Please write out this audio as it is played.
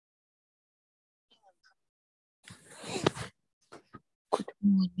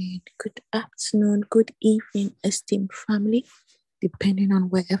Morning, good afternoon, good evening, esteemed family, depending on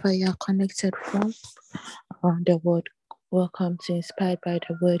wherever you are connected from around the world. Welcome to Inspired by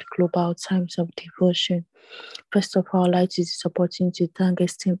the Word Global Times of Devotion. First of all, I'd like to use this opportunity to thank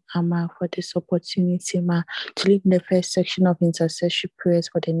esteemed Amma for this opportunity, Ma, to lead in the first section of intercessory prayers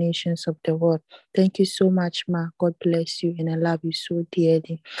for the nations of the world. Thank you so much, Ma. God bless you, and I love you so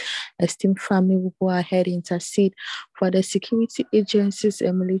dearly. Esteemed family, we go ahead and intercede for the security agencies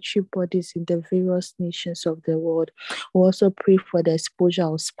and military bodies in the various nations of the world. We also pray for the exposure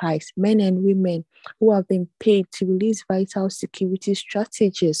of spies, men and women who have been paid to release vital security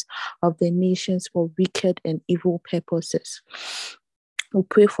strategies of the nations for wicked and evil purposes. We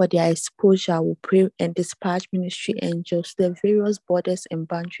pray for their exposure. We pray and dispatch ministry angels to the various borders and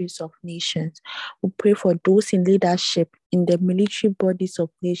boundaries of nations. We pray for those in leadership in the military bodies of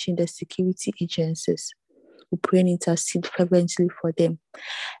nations, the security agencies. We pray and intercede fervently for them.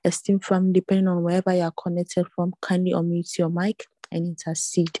 Esteemed family, depending on wherever you are connected from, kindly unmute your mic and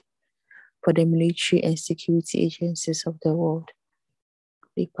intercede for the military and security agencies of the world.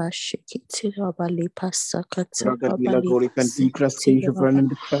 Ragadila Gori Kanti Krastation Vernon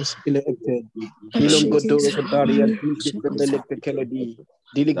the Cras Elected. Kilum Godora Kadaria Dilkit the Kelody.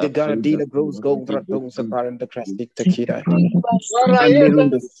 Dilik the Gara Dila Grows Go Vraton Saparan the Krastik Takira. And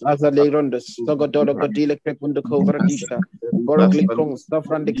Lerundus, as a Lerundus, Sogodoro Godila Crepun the Covradisha. Boraglicron,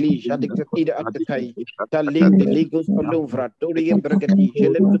 Safran the Glish, addicted either at the Kai. Taling the Legos Palumvra, Dorian Bragati,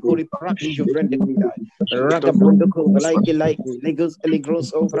 Jelem the Gori Prati, Juvrendicida. Ragapunduko, like Legos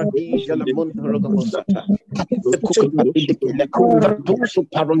Eligros over the Jalamund Rogabosata. The cook in the cover, Dusu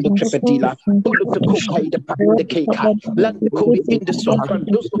Paron the Crepetila, Pulu the cook, the pack the cake, Land the Kori in the Sofran,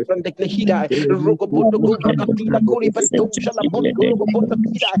 Dusu from the Glehida, Rogobundo Govratila, Kori Batu, Shalamund Rogobota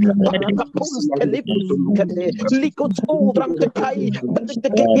Kida, Paracapus, Calipus, Likos Ovram the Kai, but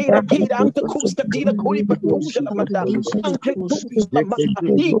the Kira Kira, and the Kuskatila, Kori Batu, Shalamanda, Ankre Tus,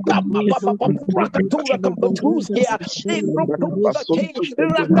 Lamanda, Rakatura Kampatus here, Rakatusa King,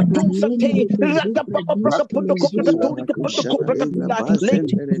 Rakatusa King, Rakapapa Brakapundo Koprakaturi Kapundo Koprakatila,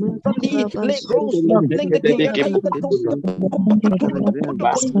 Lake from the Lake Rose, Link the King, Kaikatus, Pundo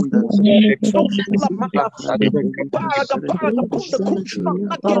Lamaka, Paraga Punda Kushka,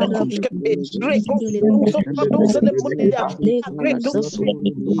 Akira Kushka, Rekos, Those in the Mundia, Gretus,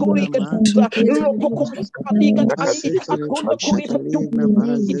 Kurika, Rokokus, Adiga, Akunda Kurika,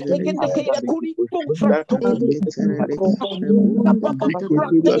 taking the Kira Kuri,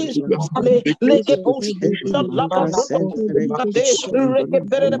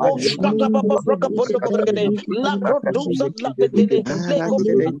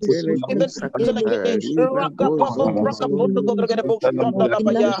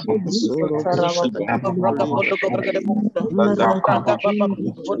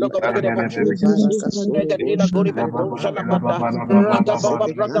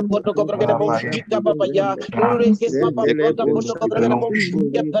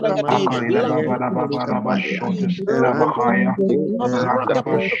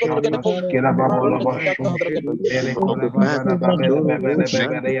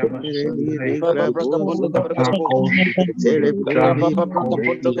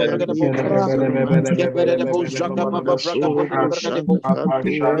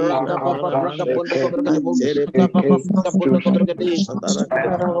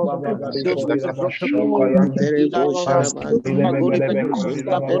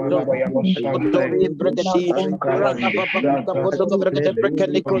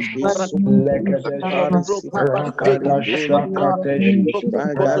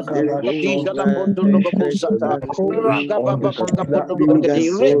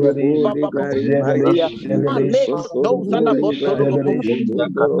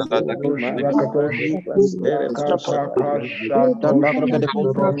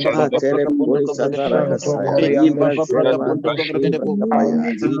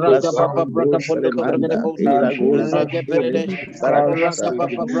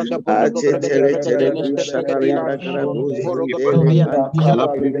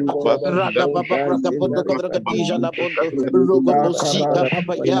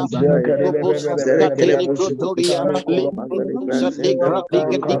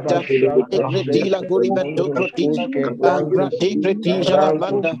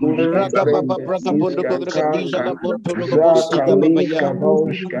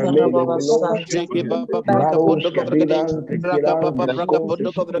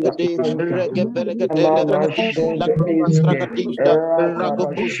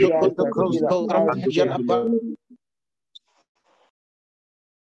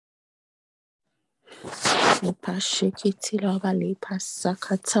 Lepa Shikitilaba, Lepa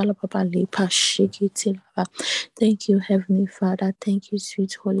Sakatalaba, Lepa Shikitilaba. Thank you, Heavenly Father. Thank you,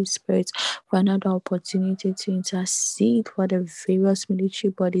 sweet Holy Spirit, for another opportunity to intercede for the various military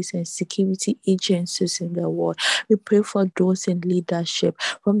bodies and security agencies in the world. We pray for those in leadership,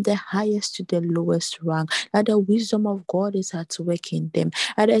 from the highest to the lowest rank, that the wisdom of God is at work in them,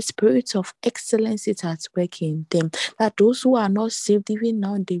 that the spirit of excellence is at work in them, that those who are not saved, even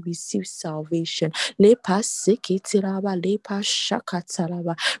now, they receive salvation. Lepa Sikitiraba, Lepa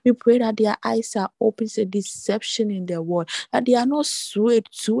Shakataraba. We pray that their eyes are open to deception in the world, that they are not swayed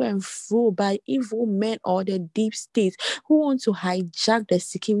to and fro by evil men or the deep state who want to hijack the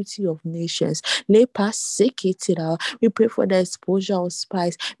security of nations. Lepa Sikitira. We pray for the exposure of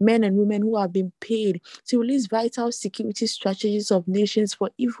spies, men and women who have been paid to release vital security strategies of nations for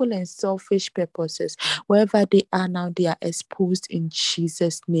evil and selfish purposes. Wherever they are now, they are exposed in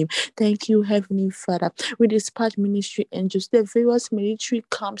Jesus' name. Thank you, Heavenly Father. We dispatch ministry angels, the various military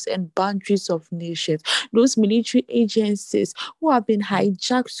camps and boundaries of nations, those military agencies who have been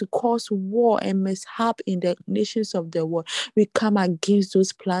hijacked to cause war and mishap in the nations of the world. We come against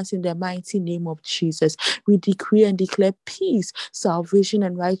those plans in the mighty name of Jesus. We decree and declare peace, salvation,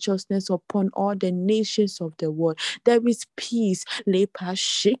 and righteousness upon all the nations of the world. There is peace.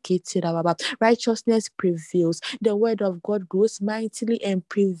 Righteousness prevails. The word of God grows mightily and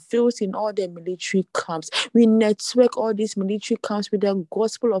prevails in all the military camps. We network all these military camps with the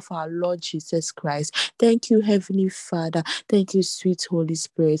gospel of our Lord Jesus Christ. Thank you, Heavenly Father. Thank you, sweet Holy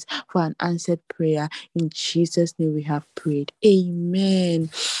Spirit, for an answered prayer. In Jesus' name we have prayed. Amen.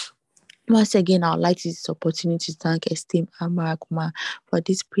 Once again, I would like to use this opportunity to thank esteemed Amarakuma for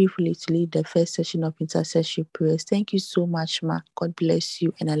this privilege to lead the first session of intercessory prayers. Thank you so much, Ma. God bless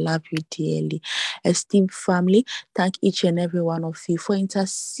you, and I love you dearly. Esteemed family, thank each and every one of you for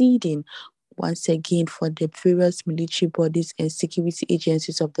interceding once again for the various military bodies and security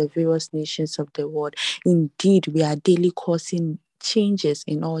agencies of the various nations of the world. Indeed, we are daily causing changes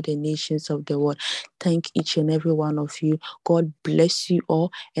in all the nations of the world. Thank each and every one of you. God bless you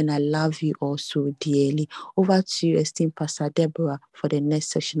all, and I love you all so dearly. Over to you, esteemed Pastor Deborah, for the next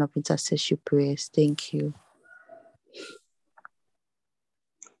session of intercessory prayers. Thank you.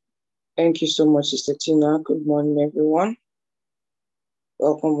 Thank you so much, Sister Tina. Good morning, everyone.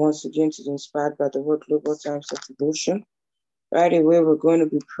 Welcome once again to the Inspired by the Word Global Times of Devotion. Right away, we're going to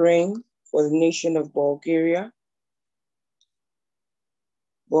be praying for the nation of Bulgaria.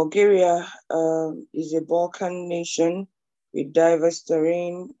 Bulgaria is a Balkan nation with diverse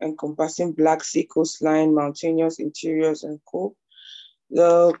terrain encompassing Black Sea coastline, mountainous interiors, and coast.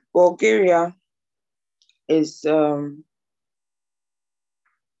 The Bulgaria is a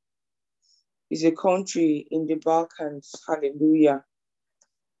country in the Balkans. Hallelujah.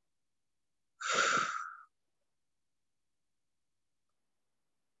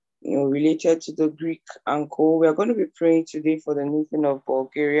 Related to the Greek uncle. We are going to be praying today for the nation of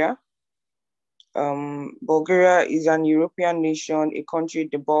Bulgaria. Bulgaria is an European nation, a country in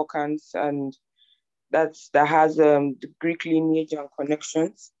the Balkans, and that has the Greek lineage and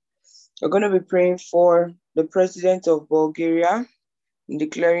connections. We're going to be praying for the president of Bulgaria,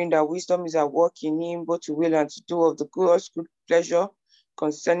 declaring that wisdom is at work in him, both to will and to do of the God's good pleasure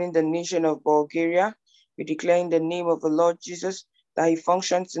concerning the nation of Bulgaria. We declare in the name of the Lord Jesus that he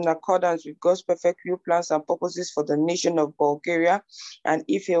functions in accordance with God's perfect will, plans, and purposes for the nation of Bulgaria. And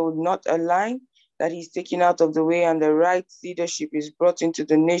if he would not align, that he's taken out of the way and the right leadership is brought into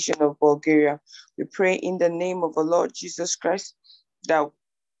the nation of Bulgaria. We pray in the name of the Lord Jesus Christ that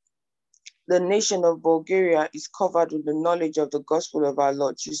the nation of Bulgaria is covered with the knowledge of the gospel of our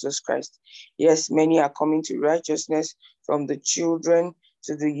Lord Jesus Christ. Yes, many are coming to righteousness, from the children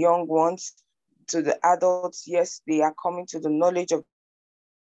to the young ones, to the adults. Yes, they are coming to the knowledge of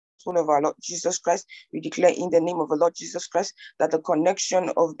of our Lord Jesus Christ. We declare in the name of the Lord Jesus Christ that the connection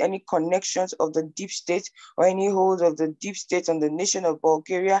of any connections of the deep state or any hold of the deep state on the nation of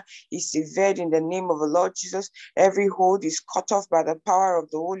Bulgaria is severed in the name of the Lord Jesus. Every hold is cut off by the power of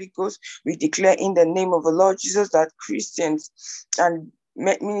the Holy Ghost. We declare in the name of the Lord Jesus that Christians and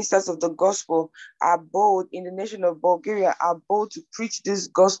ministers of the gospel are bold in the nation of Bulgaria, are bold to preach this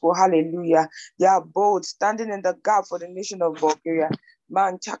gospel. Hallelujah. They are bold, standing in the gap for the nation of Bulgaria.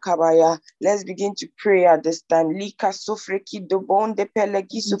 Mantakabaya. Let's begin to pray at this time. Lika sufreki do bonde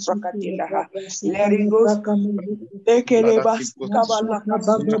pelegi sufrakatilaha. Let it go. Tekelebas kabalaka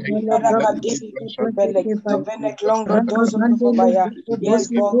karakadisi pelegi to venek longer dozo kubaya. Yes,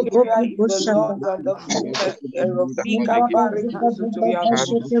 Bulgaria is the Lord and the fullness thereof. Lika bariki sutuya.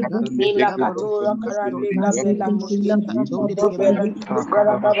 Nila katura karande gabela mushketa. Dobele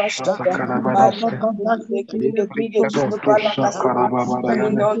Barakabashata. The video to the Palakasuka.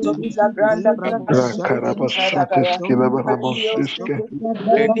 Fernando to Villa Granda Karakaya.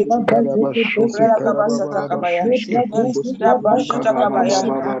 Rende Barakabasata Kabaya. Masida Bashata Kabaya.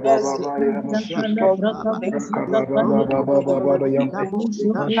 Yes, Granda Granda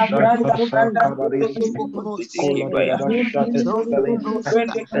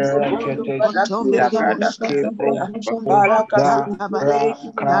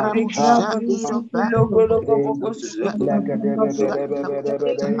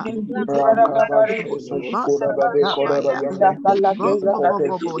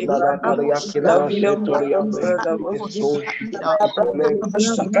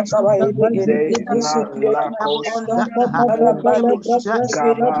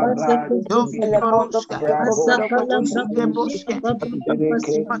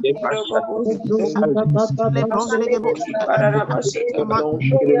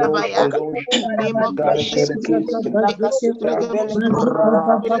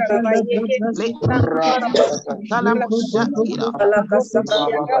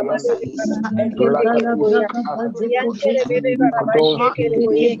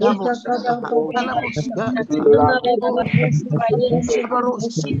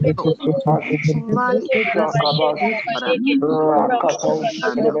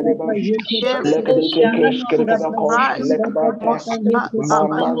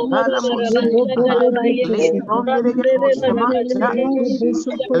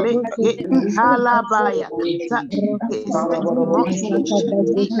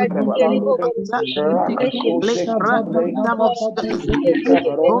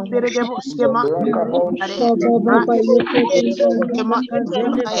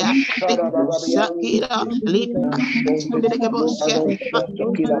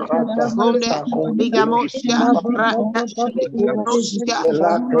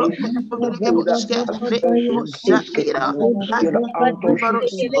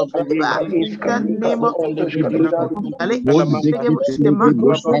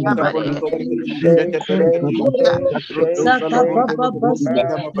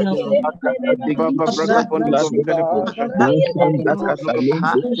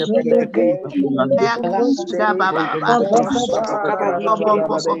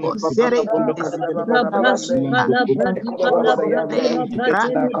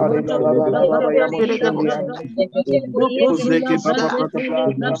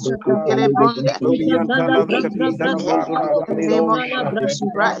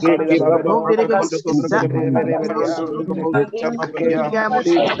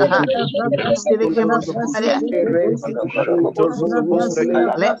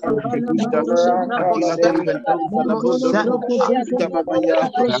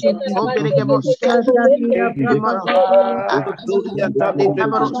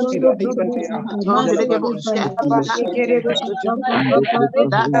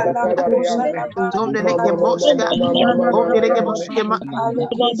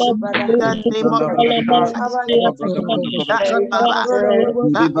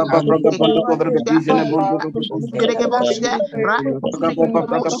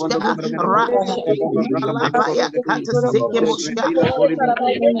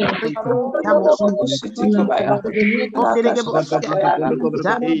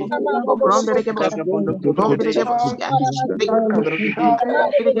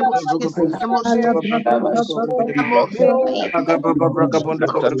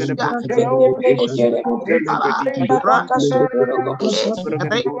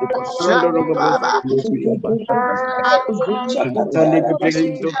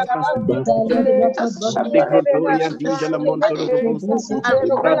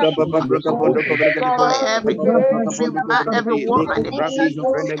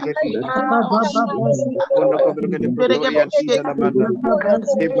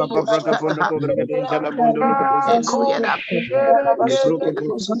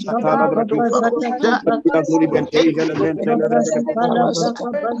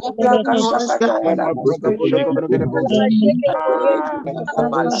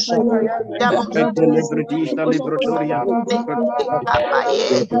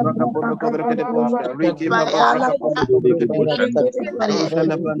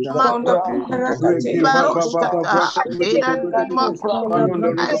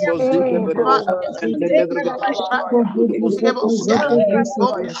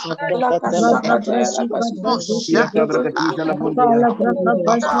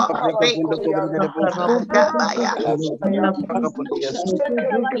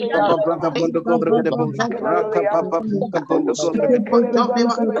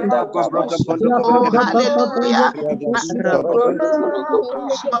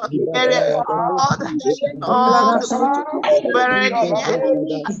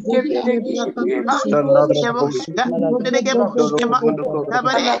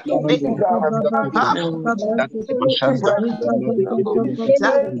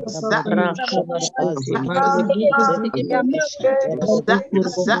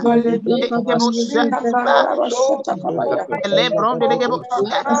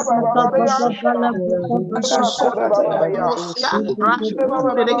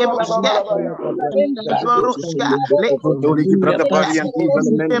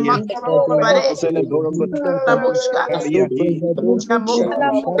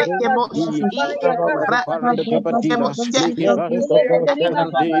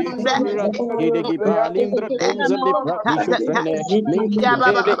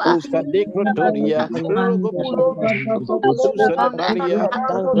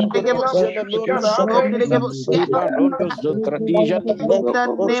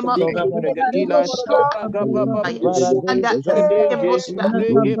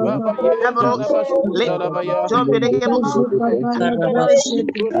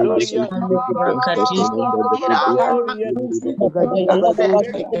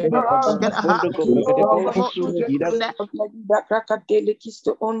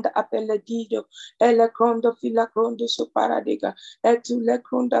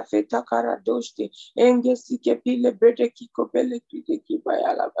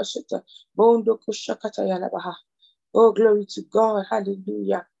Oh, glory to God.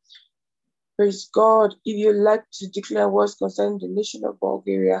 Hallelujah. Praise God. If you'd like to declare words concerning the nation of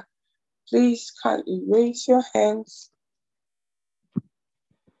Bulgaria, please kindly raise your hands.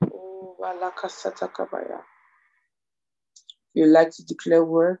 Oh, if you'd like to declare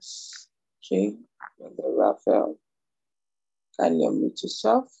words, okay, Raphael, kindly unmute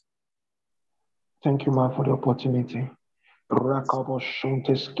yourself. Thank you, man, for the opportunity.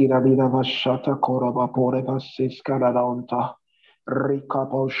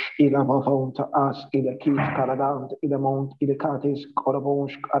 Rikaposh ilavavonta as ilekit karadant ilemont ilekatis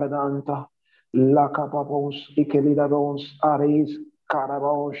korabonsh karadanta lakapapos ikelidavons aris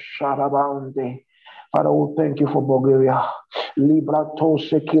karabosh sharabande. Father, we thank you for Bulgaria. Librato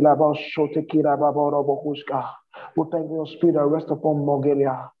sekilabashote kirababorobohuska. We thank you, your spirit rest upon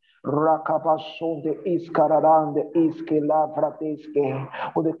Bulgaria. Rakapasonte iskaradande iskilavrateske.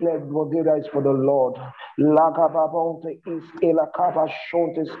 We declare Bulgaria is for the Lord. Lagababonte iskela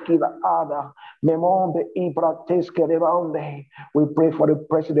kapashonte skila ada. Memonde ibrateske rebande. We pray for the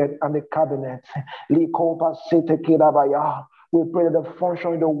president and the cabinet. Likopa sete kirabaya. We pray the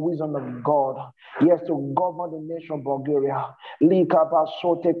function in the wisdom of God. Yes, to govern the nation of Bulgaria. Yes,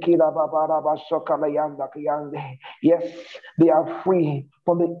 they are free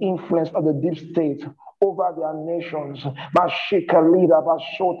from the influence of the deep state over their nations.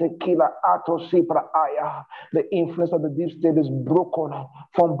 The influence of the deep state is broken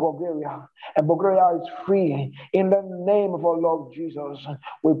from Bulgaria, and Bulgaria is free in the name of our Lord Jesus.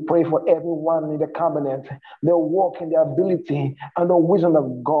 We pray for everyone in the cabinet. They walk in the ability and the wisdom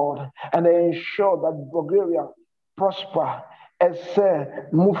of God, and they ensure that Bulgaria prosper and say,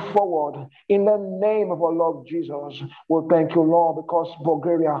 move forward in the name of our Lord Jesus. We thank you, Lord, because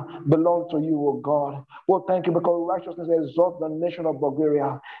Bulgaria belongs to you, O God. We thank you because righteousness exalts the nation of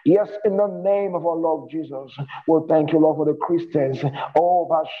Bulgaria. Yes, in the name of our Lord Jesus. We thank you, Lord, for the Christians. Oh,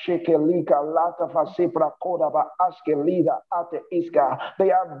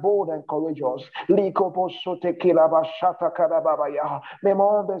 they are bold and courageous.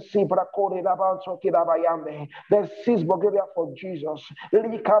 They seize Bulgaria for Jesus. And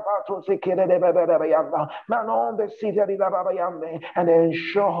they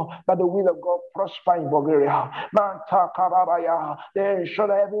ensure that the will of God prosper in Bulgaria. They ensure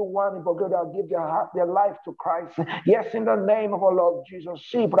that everyone in Bulgaria give their life to Christ. Yes, in the name of our Lord Jesus.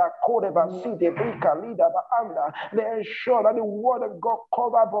 They ensure that the word of God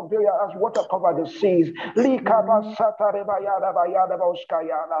cover Bulgaria as water cover the seas.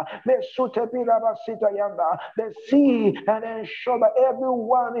 They see and ensure that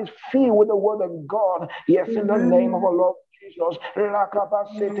everyone is filled with the word of God. Yes, in the name of our Lord Jesus.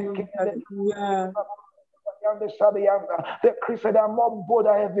 The Christians are more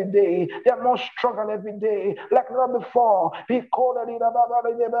bolder every day. They are more stronger every day, like never before.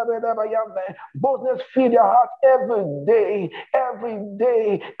 Boldness fill their heart every day, every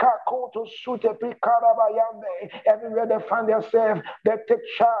day. Everywhere they find themselves, they take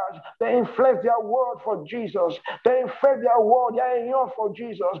charge. They influence their world for Jesus. They influence their world. They are in young for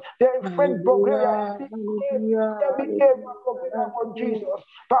Jesus. They influence Bulgaria. Every area of Bulgaria for Jesus.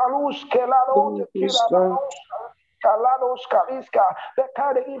 Parus kelaro tekira baros. Kalados Kaliska, the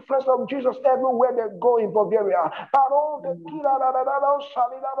kind of influence of Jesus everywhere they go in Bulgaria. Paron the Kila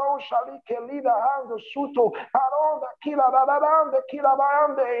Salidabo Shalike leader and the Suto, Paron the Kila the Kila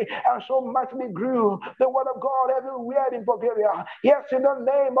Bayande, and so mightily grew the word of God everywhere in Bulgaria. Yes, in the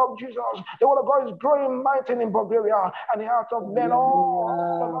name of Jesus, the word of God is growing mighty in Bulgaria, and the heart of men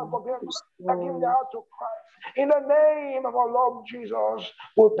all over Bulgaria are giving their heart to Christ. In the name of our Lord Jesus,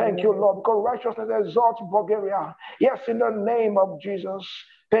 we thank you, Lord, because righteousness exalts Bulgaria. Yes, in the name of Jesus.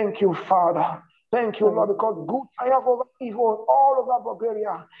 Thank you, Father. Thank you, Lord, because good triumph over evil all over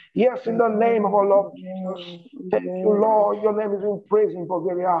Bulgaria. Yes, in the name of our Lord Jesus. Thank you, Lord. Your name is in praise in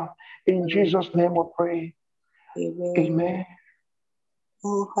Bulgaria. In Jesus' name we pray. Amen.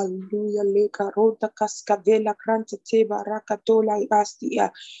 Oh, hallelujah. Leka rota kaskavela kranta teba rakatola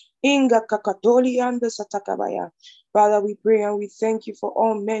astia. Inga kakatoli anda satakabaya. Father, we pray and we thank you for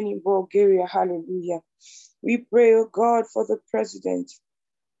all men in Bulgaria. Hallelujah. We pray, oh God, for the President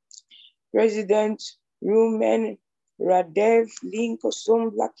Rumen Radev Linko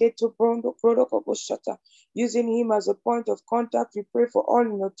Sum Laketo Brondo Prodokoboshata. Using him as a point of contact, we pray for all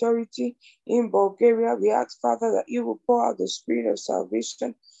in authority in Bulgaria. We ask, Father, that you will pour out the spirit of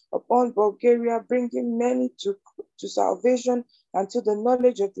salvation upon Bulgaria, bringing many to salvation and to the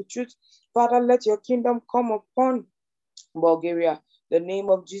knowledge of the truth. Father, let your kingdom come upon Bulgaria. The name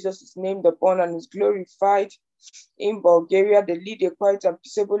of Jesus is named upon and is glorified in Bulgaria. They lead a quiet and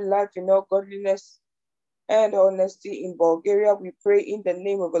peaceable life in all godliness and honesty in Bulgaria. We pray in the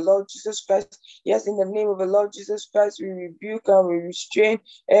name of the Lord Jesus Christ. Yes, in the name of the Lord Jesus Christ, we rebuke and we restrain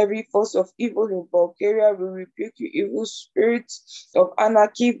every force of evil in Bulgaria. We rebuke you evil spirits of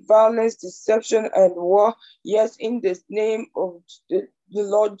anarchy, violence, deception, and war. Yes, in the name of the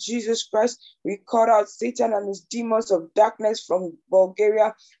Lord Jesus Christ, we cut out Satan and his demons of darkness from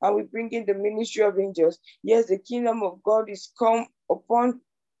Bulgaria, and we bring in the ministry of angels. Yes, the kingdom of God is come upon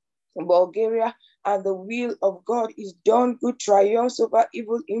Bulgaria, and the will of God is done. Good triumphs over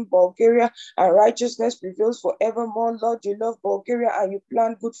evil in Bulgaria, and righteousness prevails forevermore. Lord, you love Bulgaria and you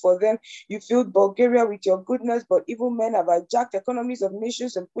plan good for them. You filled Bulgaria with your goodness, but evil men have hijacked economies of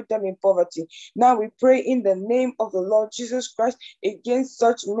nations and put them in poverty. Now we pray in the name of the Lord Jesus Christ against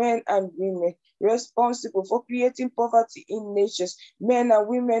such men and women responsible for creating poverty in nations, men and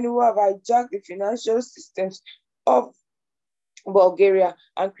women who have hijacked the financial systems of Bulgaria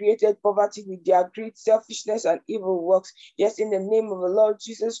and created poverty with their greed, selfishness, and evil works. Yes, in the name of the Lord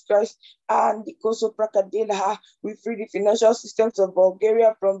Jesus Christ and the Koso Prakadela, we free the financial systems of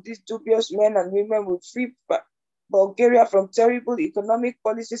Bulgaria from these dubious men and women. We free Bulgaria from terrible economic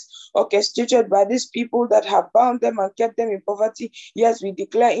policies orchestrated by these people that have bound them and kept them in poverty. Yes, we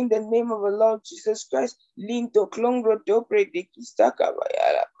declare in the name of the Lord Jesus Christ, Linto Klongro Dobre de Kistaka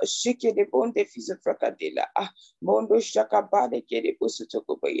Bayala, Shike de Bonde Fisa Fracadela, Mondo Shakabade Kede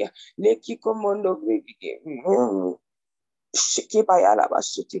Pusutokobaya, Lekiko Mondo Shike Bayala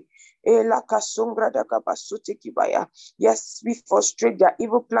Basuti. Yes, we frustrate their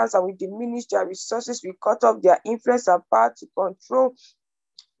evil plans and we diminish their resources. We cut off their influence and power to control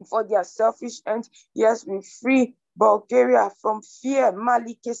for their selfish ends. Yes, we free Bulgaria from fear.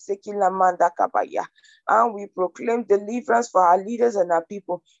 Malike Sekila Manda Kabaya. And we proclaim deliverance for our leaders and our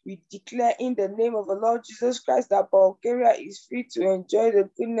people. We declare in the name of the Lord Jesus Christ that Bulgaria is free to enjoy the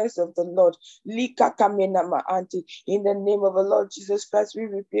goodness of the Lord. Lika Kamenama Anti. In the name of the Lord Jesus Christ, we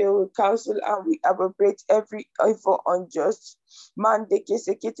repeal, we counsel, and we abrogate every evil unjust. Mande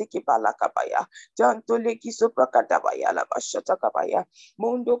Kesekete Kipalakabaya. Jantoleki Soprakadabaya Labashatakabaya.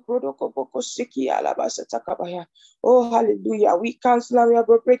 Mondo Prodokoboko Siki Alabashatakabaya. Oh, hallelujah. We cancel and we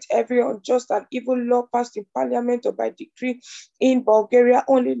abrogate every unjust and evil law passed in parliament or by decree in Bulgaria.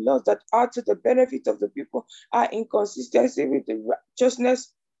 Only laws that are to the benefit of the people are in consistency with the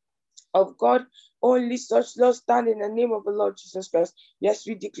righteousness of God. Only such laws stand in the name of the Lord Jesus Christ. Yes,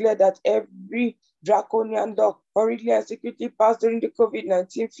 we declare that every draconian law hurriedly and secretly passed during the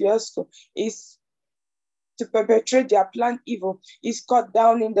COVID-19 fiasco is to perpetrate their planned evil is cut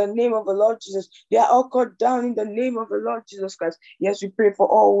down in the name of the Lord Jesus. They are all cut down in the name of the Lord Jesus Christ. Yes, we pray for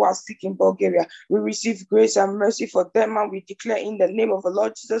all who are sick in Bulgaria. We receive grace and mercy for them, and we declare in the name of the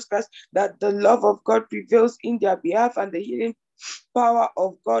Lord Jesus Christ that the love of God prevails in their behalf, and the healing power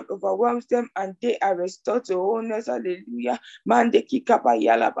of God overwhelms them, and they are restored to wholeness. Hallelujah. And they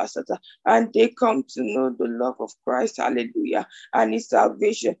come to know the love of Christ. Hallelujah. And his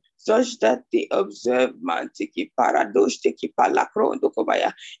salvation, such that they observe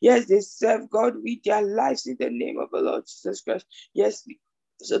yes, they serve God with their lives in the name of the Lord Jesus Christ. Yes,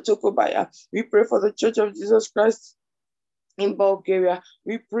 so Tokobaya, we pray for the Church of Jesus Christ in Bulgaria.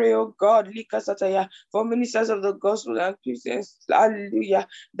 We pray, oh God, Likasataya, for ministers of the gospel and Christians, hallelujah,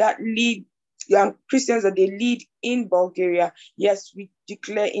 that lead young Christians that they lead in Bulgaria. Yes, we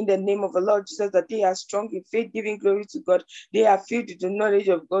declare in the name of the Lord Jesus that they are strong in faith, giving glory to God. They are filled with the knowledge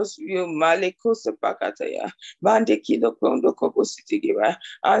of God's will,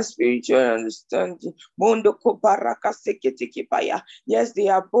 and spiritual understanding. Yes, they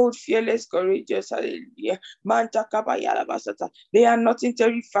are bold, fearless, courageous. Hallelujah. They are not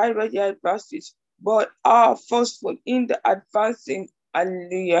terrified by their adversaries, but are forceful in the advancing.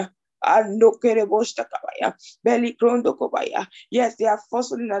 Hallelujah. Yes, they are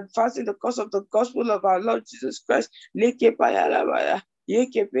forceful in advancing the cause of the gospel of our Lord Jesus Christ.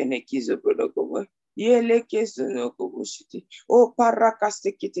 Oh,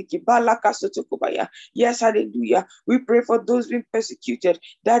 yes, hallelujah. We pray for those being persecuted,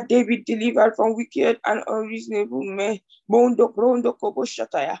 that they be delivered from wicked and unreasonable men.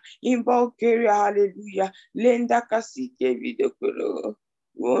 In Bulgaria, hallelujah. Lenda kasike vidokoro.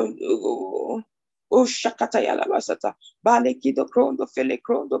 Oh, Shakataya Labasata. Balekido Krondo Fele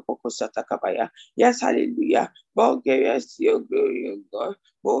Krondo Pokosata Kabaya. Yes, hallelujah. Bulgaria is your glory, O God.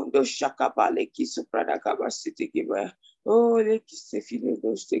 Bondo Shakabaleki Suprada Kabasiti Kibaya. Oh, Leki Sefile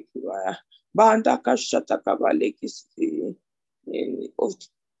Doste Kibaya. Banda Kashata Kabaleki City. Oh,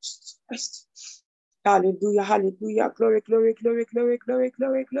 Christ. Hallelujah, hallelujah. Glory, glory, glory, glory, glory,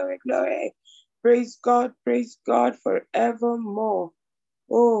 glory, glory, glory. Praise God forevermore.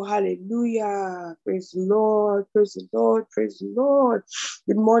 Oh, hallelujah. Praise the Lord, praise the Lord, praise the Lord.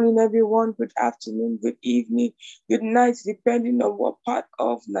 Good morning, everyone. Good afternoon, good evening, good night, depending on what part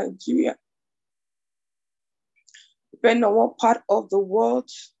of Nigeria, depending on what part of the world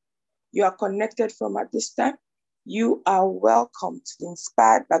you are connected from at this time. You are welcome to the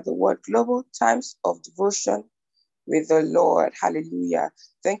Inspired by the Word Global Times of Devotion with the Lord. Hallelujah.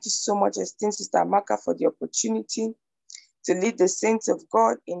 Thank you so much, esteemed Sister Amaka, for the opportunity to lead the saints of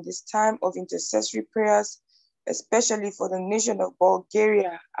God in this time of intercessory prayers, especially for the nation of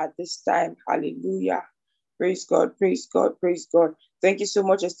Bulgaria at this time. Hallelujah. Praise God, praise God, praise God. Thank you so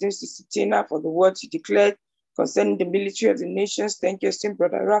much, esteemed Sister Tina, for the words you declared concerning the military of the nations. Thank you, esteemed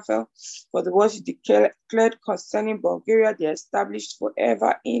Brother Raphael, for the words you declared concerning Bulgaria. They are established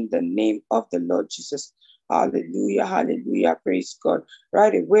forever in the name of the Lord Jesus. Hallelujah, hallelujah, praise God.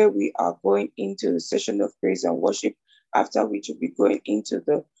 Right away, we are going into the session of praise and worship, after which we'll be going into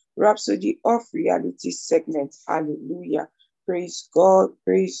the Rhapsody of Reality segment. Hallelujah. Praise God,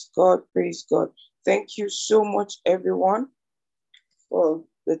 praise God, praise God. Thank you so much, everyone, for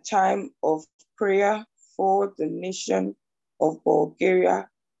the time of prayer for the nation of Bulgaria.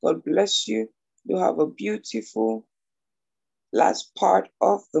 God bless you. You have a beautiful last part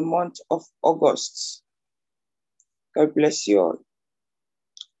of the month of August. God bless you all.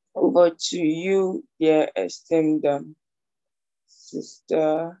 Over to you, dear esteemed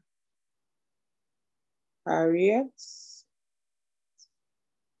Sister Harriet.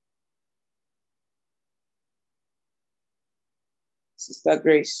 Sister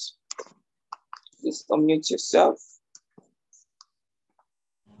Grace, please unmute yourself.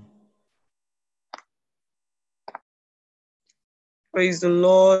 Praise the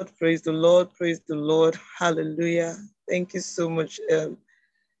Lord, praise the Lord, praise the Lord. Hallelujah. Thank you so much,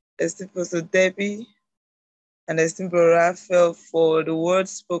 esteemed Pastor Debbie and esteemed Brother Raphael, for the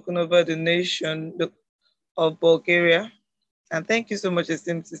words spoken over the nation of Bulgaria. And thank you so much,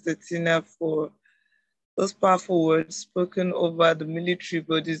 esteemed Sister Tina, for those powerful words spoken over the military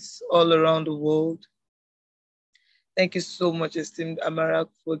bodies all around the world. Thank you so much, esteemed Amarak,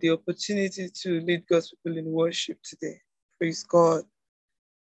 for the opportunity to lead God's people in worship today. Praise God.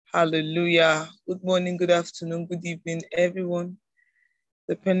 Hallelujah. Good morning, good afternoon, good evening, everyone.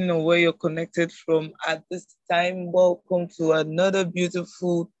 Depending on where you're connected from at this time, welcome to another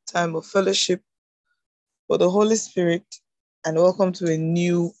beautiful time of fellowship for the Holy Spirit, and welcome to a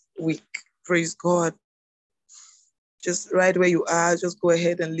new week. Praise God. Just right where you are, just go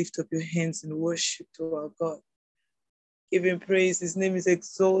ahead and lift up your hands in worship to our God. Give him praise. His name is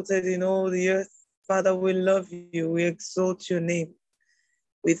exalted in all the earth. Father, we love you. We exalt your name.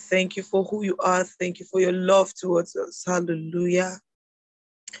 We thank you for who you are. Thank you for your love towards us. Hallelujah.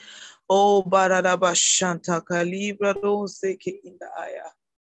 Oh, Baradaba Shanta Kalibra Seke in the Aya.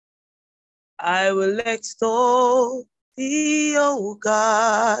 I will extol thee, O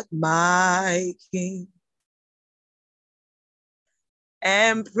God, my King,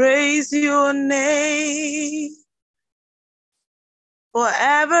 and praise your name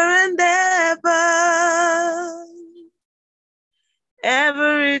forever and ever.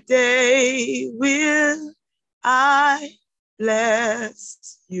 Every day will I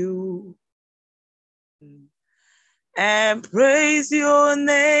bless you and praise your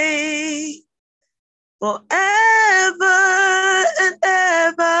name forever and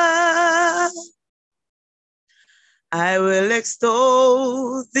ever. I will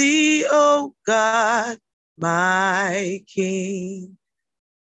extol thee, O God, my King,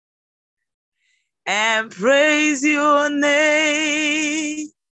 and praise your name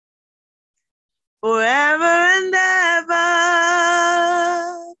forever and ever.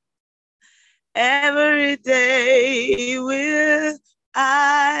 Every day will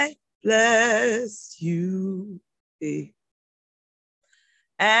I bless you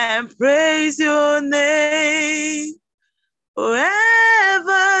and praise your name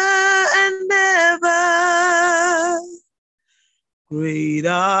forever and ever. Great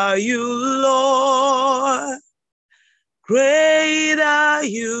are you, Lord. Great are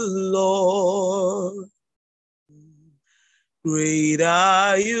you, Lord. Great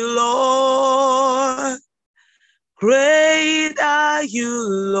are you, Lord. Great are you,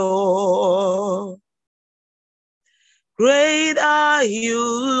 Lord. Great are you,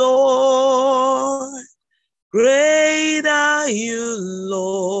 Lord. Great are you,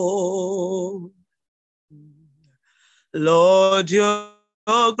 Lord. Lord, your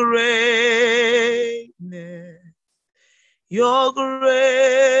greatness, your greatness,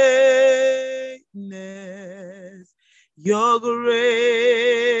 your greatness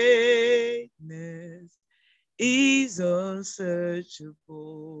is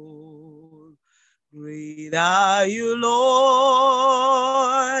unsearchable. Great are you,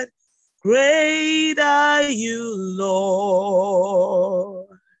 Lord. Great are you, Lord.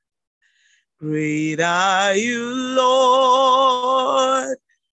 Great are you, Lord.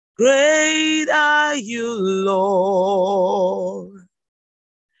 Great are you, Lord.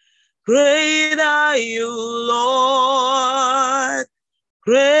 Great are you, Lord.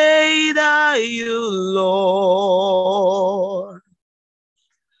 Great are you, Lord.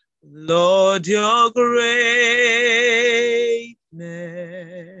 Lord, your greatness,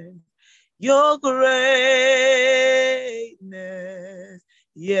 your greatness,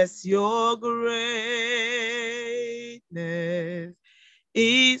 yes, your greatness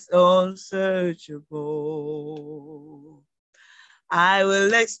is unsearchable. I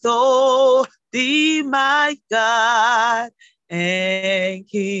will extol thee, my God and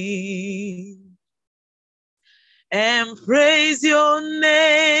King, and praise your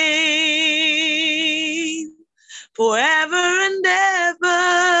name forever and ever.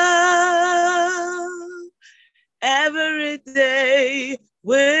 Every day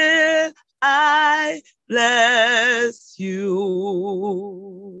will I bless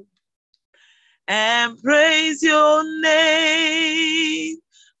you and praise your name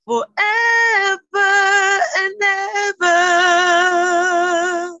forever and ever.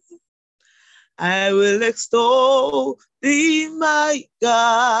 I will extol thee, my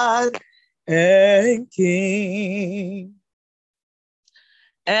God and King,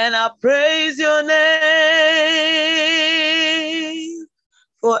 and I praise your name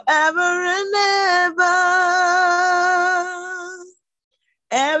forever and ever.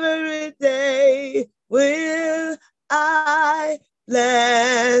 Every day will I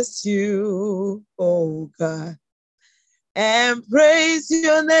bless you, oh God, and praise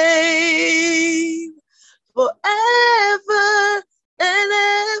your name forever and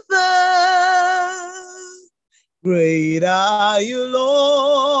ever. Great are you,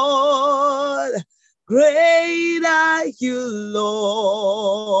 Lord. Great are you,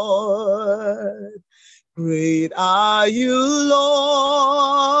 Lord. Great are you,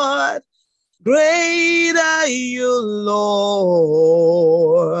 Lord. Great are you, Lord.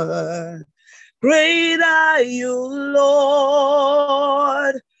 Great are you,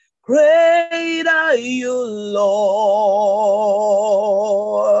 Lord. Great are you, Lord.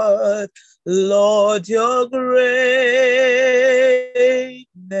 Lord, your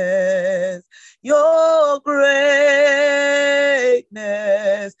greatness, your greatness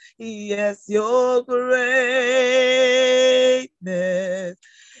Yes, your greatness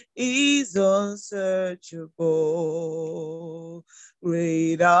is unsearchable.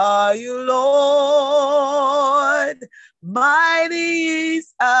 Great are you, Lord. Mighty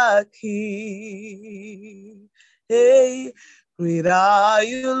is our King. Hey, great are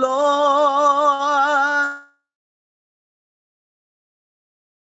you, Lord.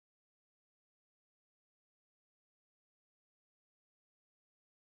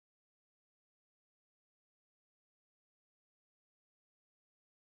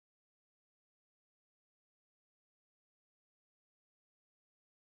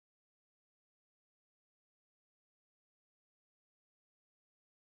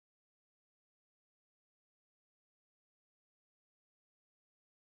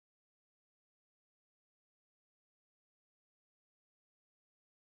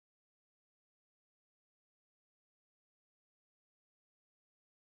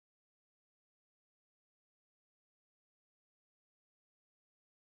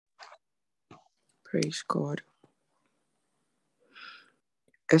 Praise God.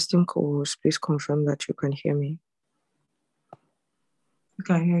 Esteemed co-host, please confirm that you can hear me. You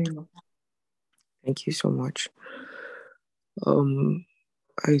can hear you. Thank you so much. I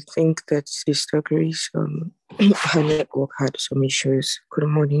think that Sister Grace, her network had some issues. Good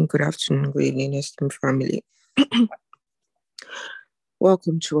morning, good afternoon, good evening, esteemed family.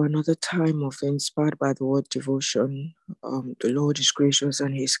 Welcome to another time of Inspired by the Word devotion. The Lord is gracious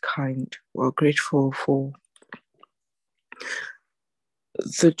and He's kind. We're grateful for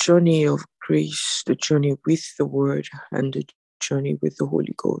the journey of grace, the journey with the Word, and the journey with the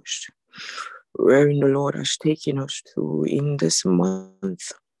Holy Ghost, wherein the Lord has taken us to in this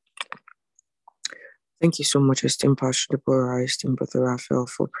month. Thank you so much, esteemed Pastor Deborah, esteemed Brother Raphael,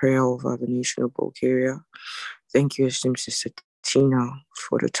 for prayer over the nation of Bulgaria. Thank you, esteemed Sister Tina,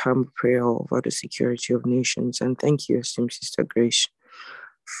 for the time of prayer over the security of nations. And thank you, esteemed Sister Grace,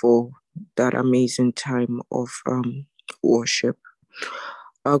 for that amazing time of worship.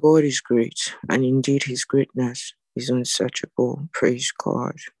 Our God is great, and indeed His greatness is unsearchable. Praise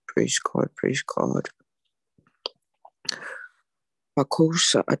God, praise God, praise God.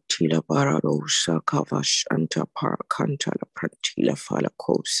 Pakosa atila bararosa kavash anta parakanta la pratila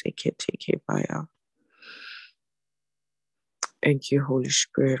falakose keteke baya. Thank you, Holy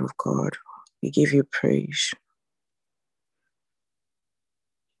Spirit of God. We give you praise.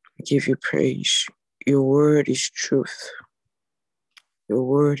 We give you praise. Your word is truth. Your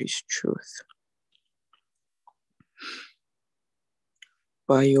word is truth.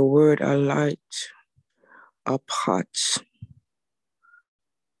 By your word our light, our paths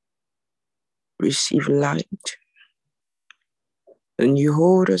receive light. And you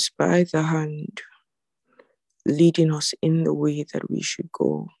hold us by the hand, leading us in the way that we should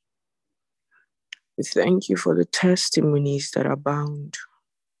go. We thank you for the testimonies that abound.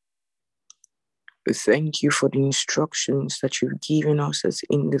 We thank you for the instructions that you've given us as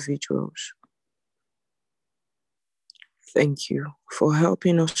individuals. Thank you for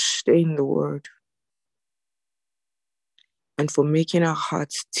helping us stay in the Word and for making our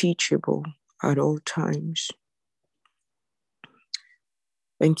hearts teachable at all times.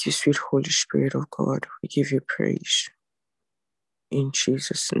 Thank you, sweet Holy Spirit of God. We give you praise. In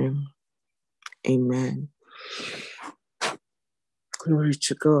Jesus' name, amen. Glory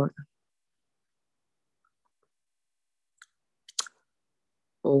to God.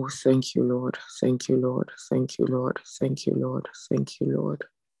 Oh, thank you, Lord. Thank you, Lord. Thank you, Lord. Thank you, Lord. Thank you, Lord.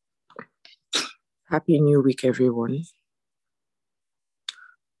 Happy New Week, everyone.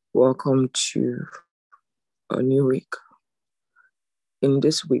 Welcome to a new week. In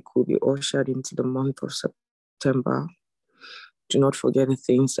this week, we'll be ushered into the month of September. Do not forget the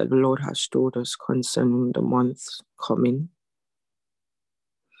things that the Lord has told us concerning the months coming.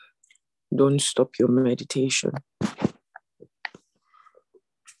 Don't stop your meditation.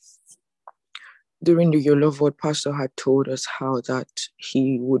 During the Your Love Word, Pastor had told us how that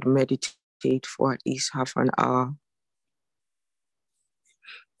he would meditate for at least half an hour.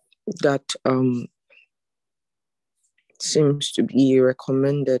 That seems to be a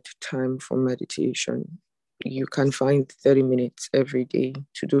recommended time for meditation. You can find 30 minutes every day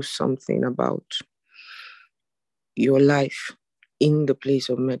to do something about your life in the place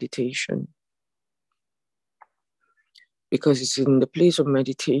of meditation. Because it's in the place of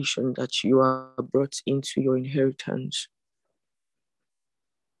meditation that you are brought into your inheritance.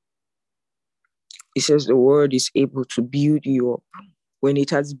 It says the word is able to build you up. When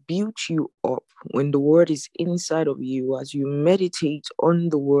it has built you up, when the word is inside of you, as you meditate on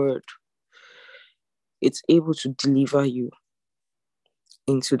the word, it's able to deliver you.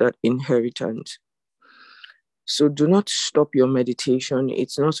 into that inheritance. So do not stop your meditation.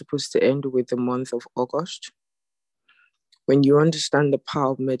 It's not supposed to end with the month of August. When you understand the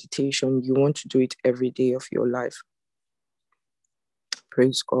power of meditation, you want to do it every day of your life.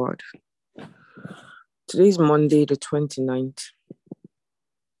 Praise God. Today is Monday, the 29th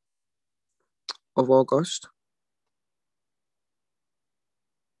of August.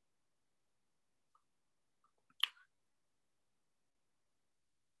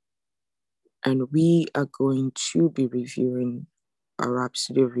 And we are going to be reviewing our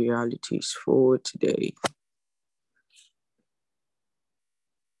Rhapsody of Realities for today.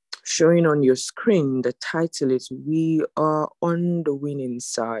 Showing on your screen, the title is We Are on the Winning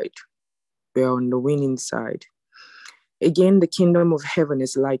Side. We are on the winning side. Again, the kingdom of heaven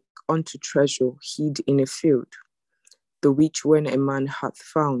is like unto treasure hid in a field, the which when a man hath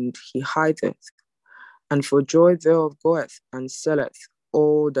found, he hideth, and for joy thereof goeth and selleth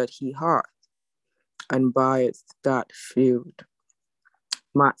all that he hath, and buyeth that field.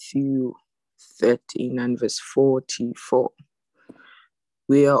 Matthew 13 and verse 44.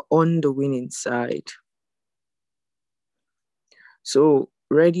 We are on the winning side. So,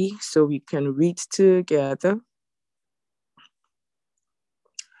 ready so we can read together.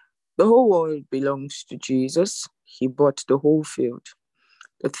 The whole world belongs to Jesus. He bought the whole field.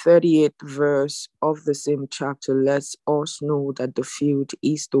 The 38th verse of the same chapter lets us know that the field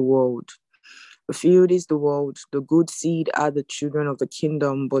is the world. The field is the world. The good seed are the children of the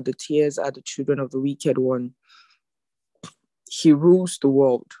kingdom, but the tares are the children of the wicked one. He rules the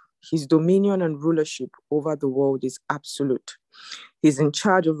world. His dominion and rulership over the world is absolute. He's in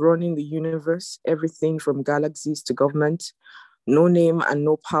charge of running the universe, everything from galaxies to government. No name and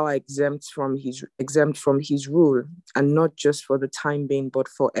no power exempt from his rule, and not just for the time being, but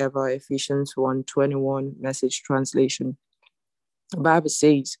forever. Ephesians 1:21, Message translation. The Bible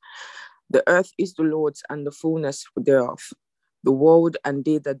says, the earth is the Lord's and the fullness thereof, the world and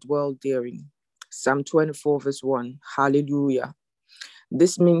they that dwell therein. Psalm 24 verse 1, hallelujah.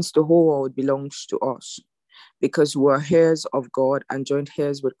 This means the whole world belongs to us, because we are heirs of God and joint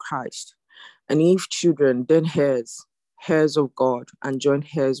heirs with Christ. And if children, then heirs of God and joint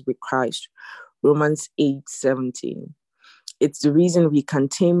heirs with Christ. Romans 8:17. It's the reason we can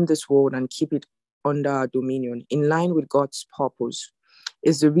tame this world and keep it under our dominion, in line with God's purpose.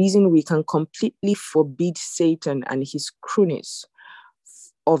 It's the reason we can completely forbid Satan and his cronies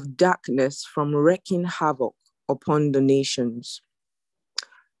of darkness from wreaking havoc upon the nations.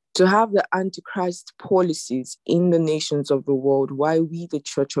 To have the Antichrist policies in the nations of the world while we, the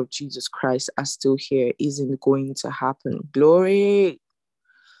Church of Jesus Christ, are still here isn't going to happen. Glory!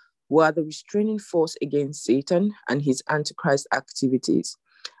 We are the restraining force against Satan and his Antichrist activities,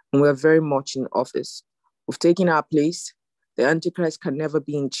 and we're very much in office. We've taken our place. The Antichrist can never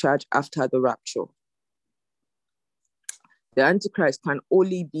be in charge after the rapture. The Antichrist can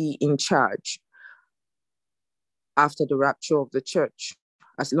only be in charge after the rapture of the church.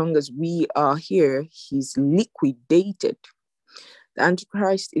 As long as we are here, he's liquidated. The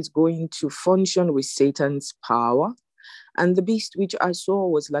Antichrist is going to function with Satan's power. And the beast which I saw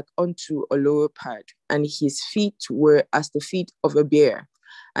was like unto a leopard, and his feet were as the feet of a bear,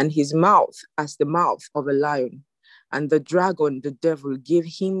 and his mouth as the mouth of a lion. And the dragon, the devil, gave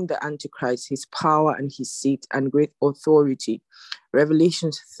him, the Antichrist, his power and his seat and great authority.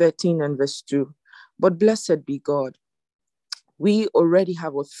 Revelation 13 and verse 2. But blessed be God. We already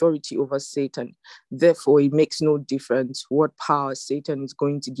have authority over Satan. Therefore, it makes no difference what power Satan is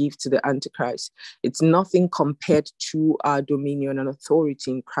going to give to the Antichrist. It's nothing compared to our dominion and authority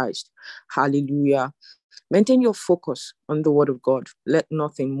in Christ. Hallelujah. Maintain your focus on the word of God. Let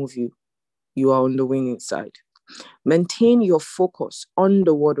nothing move you. You are on the winning side. Maintain your focus on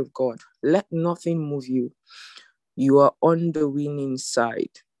the word of God. Let nothing move you. You are on the winning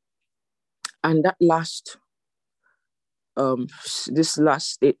side. And that this last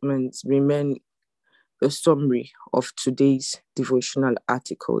statement remain the summary of today's devotional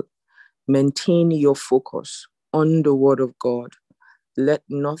article. Maintain your focus on the word of God. Let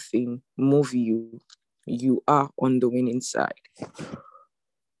nothing move you. You are on the winning side.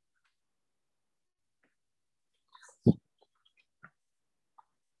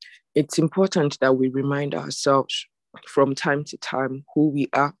 It's important that we remind ourselves from time to time who we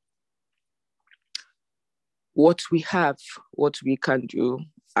are, what we have, what we can do.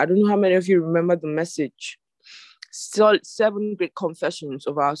 I don't know how many of you remember the message, 7 great confessions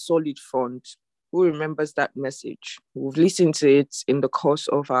of our solid front. Who remembers that message? We've listened to it in the course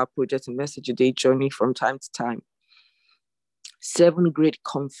of our Project Message a Day journey from time to time. 7 great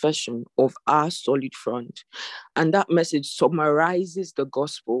confession of our solid front. And that message summarizes the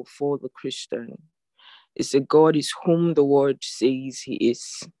gospel for the Christian. It's a God is whom the word says he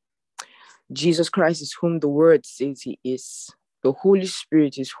is. Jesus Christ is whom the word says he is. The Holy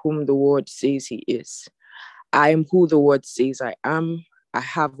Spirit is whom the word says he is. I am who the word says I am. I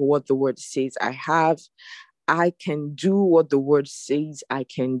have what the word says I have. I can do what the word says I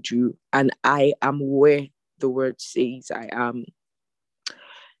can do. And I am where the word says I am.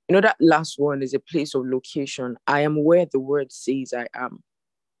 You know, that last one is a place of location. I am where the word says I am.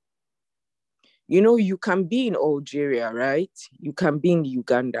 You know, you can be in Algeria, right? You can be in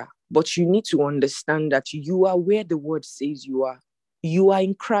Uganda, but you need to understand that you are where the word says you are. You are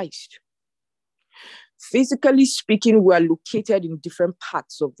in Christ. Physically speaking, we are located in different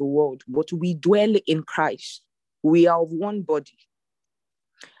parts of the world, but we dwell in Christ. We are of one body.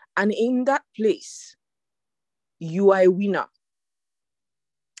 And in that place, you are a winner.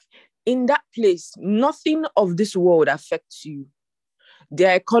 In that place, nothing of this world affects you.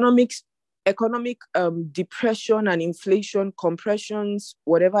 Their economic depression and inflation, compressions,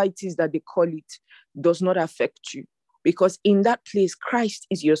 whatever it is that they call it, does not affect you. Because in that place, Christ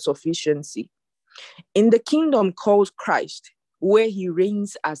is your sufficiency. In the kingdom called Christ, where he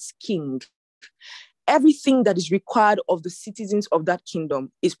reigns as king, everything that is required of the citizens of that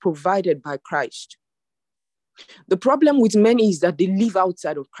kingdom is provided by Christ. The problem with many is that they live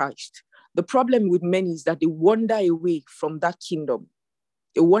outside of Christ. The problem with many is that they wander away from that kingdom.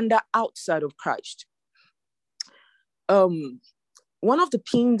 They wander outside of Christ. One of the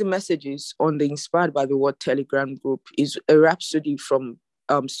pinned messages on the Inspired by the Word Telegram group is a rhapsody from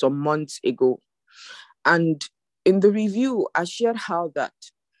some months ago. And in the review, I shared how that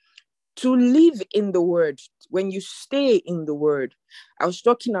to live in the word, when you stay in the word, I was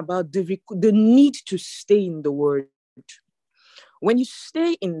talking about the need to stay in the word. When you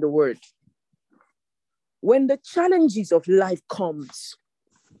stay in the word, when the challenges of life comes,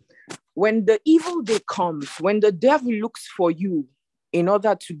 when the evil day comes, when the devil looks for you in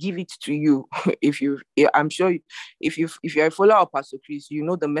order to give it to you, I'm sure if you're a follower of Pastor Chris, you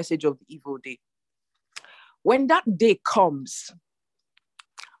know the message of the evil day. When that day comes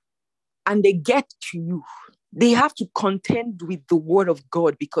and they get to you, they have to contend with the word of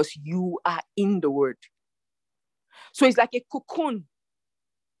God because you are in the word. So it's like a cocoon.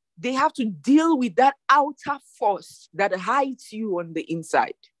 They have to deal with that outer force that hides you on the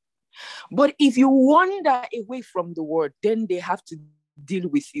inside. But if you wander away from the word, then they have to deal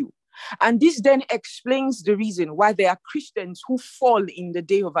with you. And this then explains the reason why there are Christians who fall in the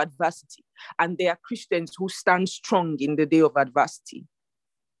day of adversity, and there are Christians who stand strong in the day of adversity.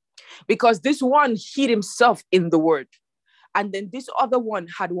 Because this one hid himself in the word, and then this other one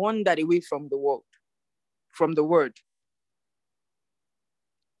had wandered away from the world, from the word.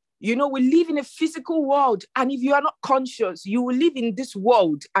 You know, we live in a physical world, and if you are not conscious, you will live in this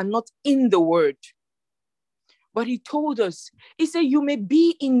world and not in the word. But he told us, he said, you may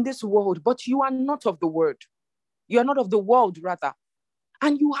be in this world, but you are not of the word. You are not of the world, rather.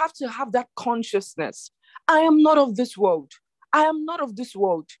 And you have to have that consciousness. I am not of this world. I am not of this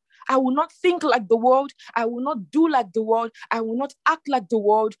world. I will not think like the world. I will not do like the world. I will not act like the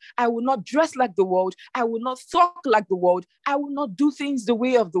world. I will not dress like the world. I will not talk like the world. I will not do things the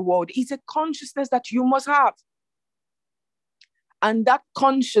way of the world. It's a consciousness that you must have. And that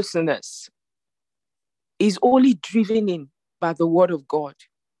consciousness is only driven in by the word of God.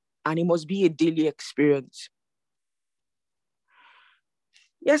 And it must be a daily experience.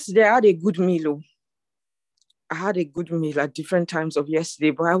 Yesterday, I had a good meal. I had a good meal at different times of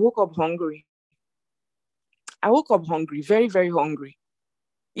yesterday, but I woke up hungry. Very, very hungry.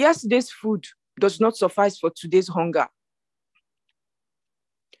 Yesterday's food does not suffice for today's hunger.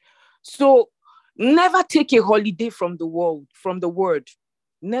 So never take a holiday from the world, from the word.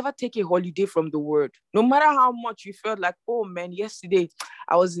 Never take a holiday from the word. No matter how much you felt like, oh man, yesterday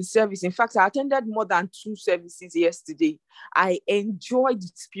I was in service. In fact, I attended more than 2 services yesterday. I enjoyed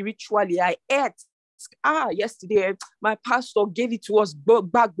it spiritually. I ate. Yesterday, my pastor gave it to us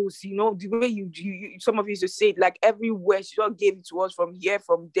bagbos, you know, the way you some of you used to say it, like everywhere, she just gave it to us from here,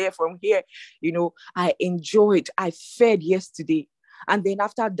 from there, from here. You know, I enjoyed, I fed yesterday. And then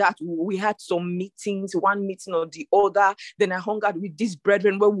after that, we had some meetings, one meeting or the other. Then I hung out with these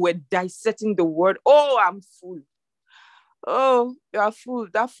brethren where we were dissecting the word. Oh, I'm full. Oh, you are full.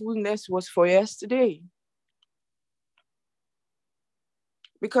 That fullness was for yesterday.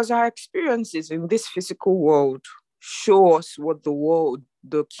 Because our experiences in this physical world show us what the world,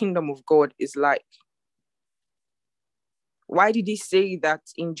 the kingdom of God is like. Why did he say that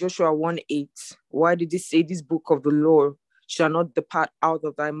in Joshua 1:8? Why did he say this book of the law shall not depart out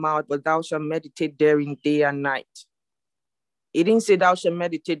of thy mouth, but thou shalt meditate therein day and night. He didn't say thou shalt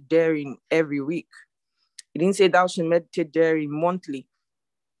meditate therein every week. He didn't say thou shalt meditate therein monthly.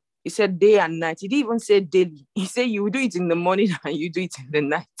 He said day and night. He didn't even say daily. He said you do it in the morning and you do it in the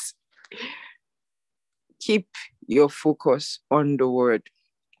night. Keep your focus on the word.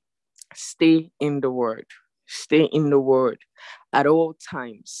 Stay in the word. Stay in the word at all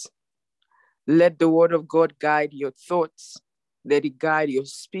times. Let the word of God guide your thoughts. Let it guide your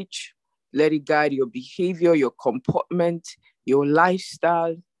speech. Let it guide your behavior, your comportment, your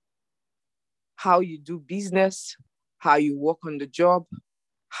lifestyle, how you do business, how you work on the job,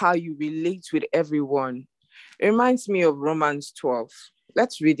 how you relate with everyone. It reminds me of Romans 12.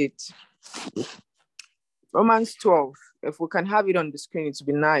 Let's read it. Romans 12. If we can have it on the screen, it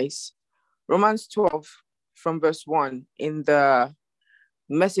would be nice. Romans 12 from verse 1 in the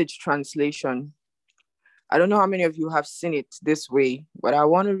Message translation. I don't know how many of you have seen it this way, but I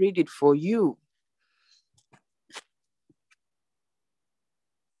want to read it for you.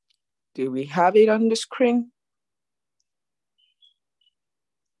 Do we have it on the screen?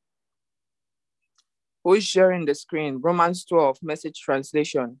 Who is sharing the screen? Romans 12, Message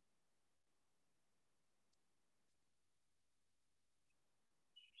translation.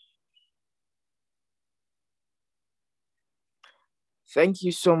 Thank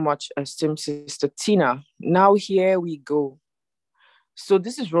you so much, esteemed Sister Tina. Now here we go. So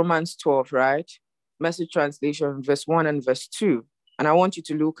this is Romans 12, right? Message translation, verse 1 and verse 2. And I want you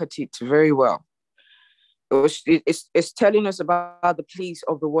to look at it very well. It's telling us about the place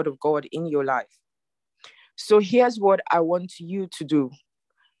of the word of God in your life. So here's what I want you to do.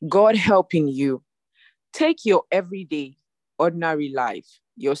 God helping you. Take your everyday, ordinary life.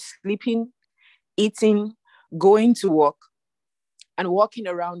 You're sleeping, eating, going to work, and walking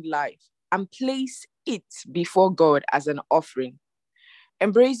around life, and place it before God as an offering.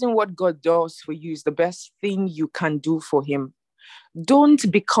 Embracing what God does for you is the best thing you can do for him. Don't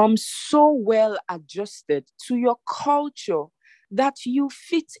become so well adjusted to your culture that you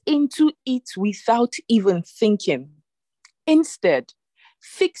fit into it without even thinking. Instead,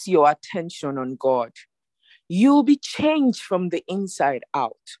 fix your attention on God. You'll be changed from the inside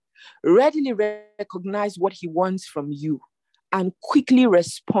out. Readily recognize what he wants from you and quickly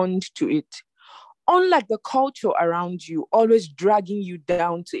respond to it. Unlike the culture around you, always dragging you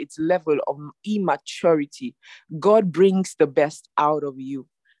down to its level of immaturity, God brings the best out of you,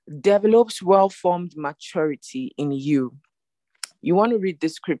 develops well-formed maturity in you. You want to read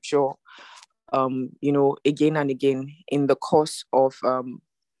this scripture, again and again in the course of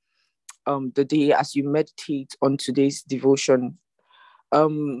the day as you meditate on today's devotion.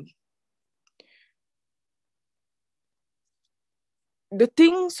 The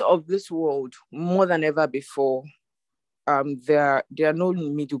things of this world, more than ever before, there are no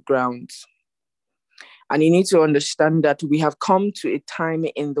middle grounds. And you need to understand that we have come to a time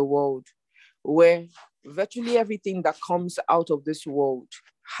in the world where virtually everything that comes out of this world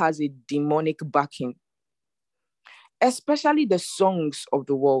has a demonic backing, especially the songs of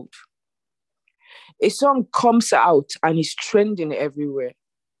the world. A song comes out and is trending everywhere.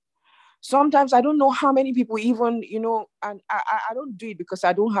 Sometimes I don't know how many people even, and I don't do it because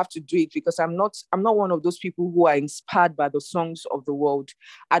I don't have to do it, because I'm not one of those people who are inspired by the songs of the world.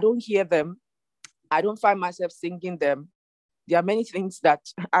 I don't hear them. I don't find myself singing them. There are many things that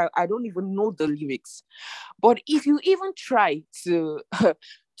I don't even know the lyrics. But if you even try to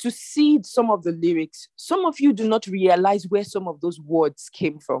see some of the lyrics, some of you do not realize where some of those words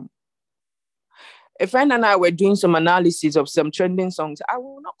came from. A friend and I were doing some analysis of some trending songs. I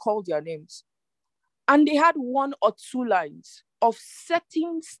will not call their names. And they had 1 or 2 lines of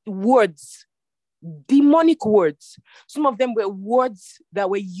certain words, demonic words. Some of them were words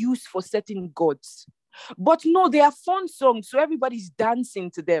that were used for certain gods. But no, they are fun songs, so everybody's dancing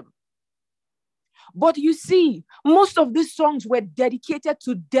to them. But you see, most of these songs were dedicated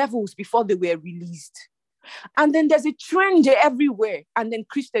to devils before they were released. And then there's a trend everywhere, and then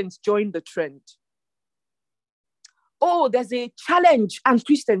Christians join the trend. Oh, there's a challenge, and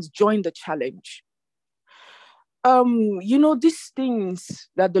Christians join the challenge. These things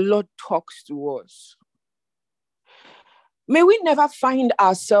that the Lord talks to us. May we never find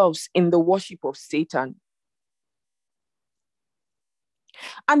ourselves in the worship of Satan.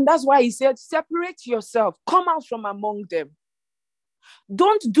 And that's why he said, separate yourself, come out from among them.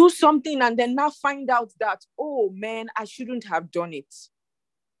 Don't do something and then now find out that, oh man, I shouldn't have done it.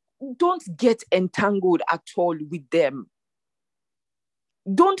 Don't get entangled at all with them.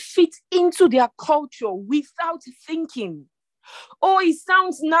 Don't fit into their culture without thinking. Oh, it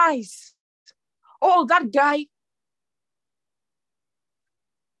sounds nice. Oh, that guy,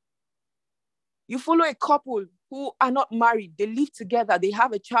 You follow a couple who are not married. They live together. They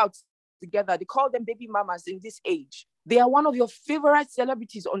have a child together. They call them baby mamas in this age. They are one of your favorite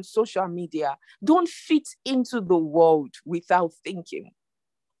celebrities on social media. Don't fit into the world without thinking.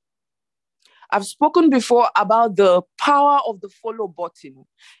 I've spoken before about the power of the follow button.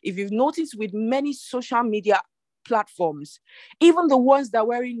 If you've noticed with many social media platforms, even the ones that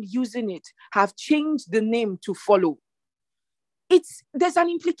weren't using it have changed the name to follow. There's an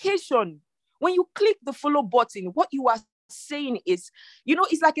implication. When you click the follow button, what you are saying is,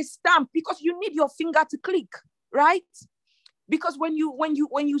 it's like a stamp, because you need your finger to click, right? Because when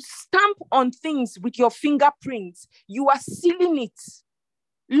you stamp on things with your fingerprints, you are sealing it.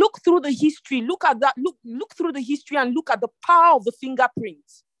 Look through the history. Look at that. Look through the history and look at the power of the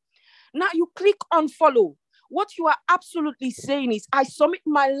fingerprints. Now you click on follow. What you are absolutely saying is, I submit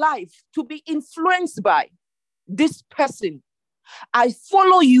my life to be influenced by this person. I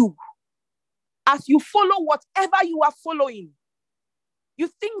follow you. As you follow whatever you are following. You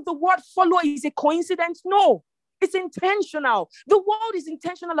think the word follow is a coincidence? No, it's intentional. The world is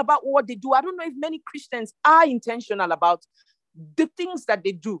intentional about what they do. I don't know if many Christians are intentional about the things that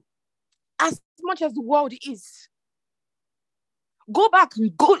they do as much as the world is. Go back,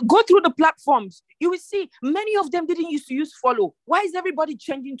 go through the platforms. You will see many of them didn't used to use follow. Why is everybody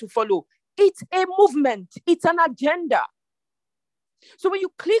changing to follow? It's a movement. It's an agenda. So when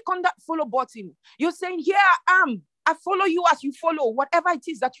you click on that follow button, you're saying, here I am. I follow you as you follow whatever it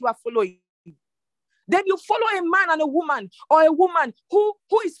is that you are following. Then you follow a man and a woman, or a woman who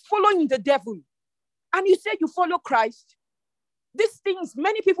is following the devil. And you say you follow Christ. These things,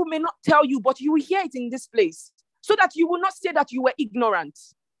 many people may not tell you, but you will hear it in this place, so that you will not say that you were ignorant.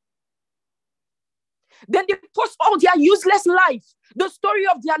 Then they post all their useless life, the story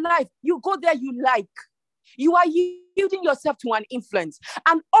of their life. You go there, you like. You are yielding yourself to an influence.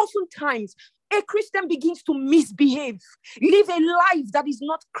 And oftentimes, a Christian begins to misbehave, live a life that is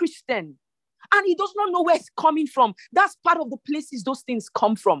not Christian. And he does not know where it's coming from. That's part of the places those things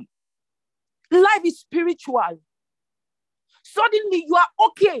come from. Life is spiritual. Suddenly, you are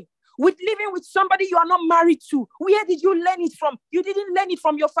okay with living with somebody you are not married to. Where did you learn it from? You didn't learn it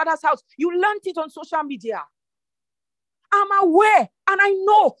from your father's house. You learned it on social media. I'm aware and I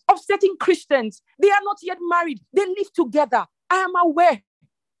know of certain Christians. They are not yet married. They live together. I am aware.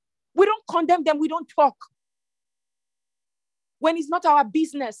 We don't condemn them. We don't talk. When it's not our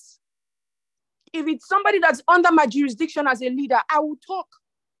business. If it's somebody that's under my jurisdiction as a leader, I will talk.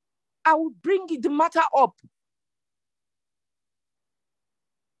 I will bring the matter up.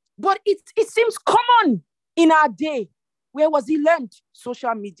 But it seems common in our day. Where was he learned?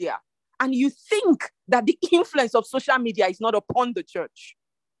 Social media. And you think that the influence of social media is not upon the church.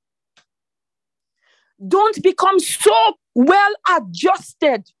 Don't become so well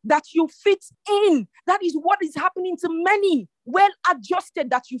adjusted that you fit in. That is what is happening to many. Well adjusted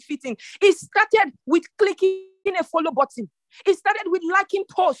that you fit in. It started with clicking a follow button. It started with liking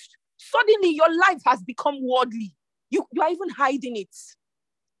posts. Suddenly your life has become worldly. You are even hiding it.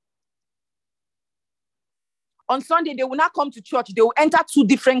 On Sunday, they will not come to church. They will enter 2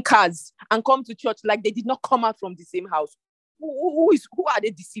 different cars and come to church like they did not come out from the same house. Who are they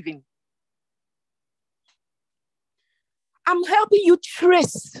deceiving? I'm helping you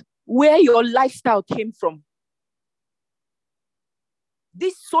trace where your lifestyle came from.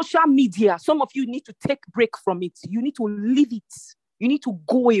 This social media, some of you need to take a break from it. You need to leave it. You need to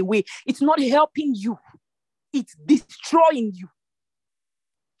go away. It's not helping you. It's destroying you.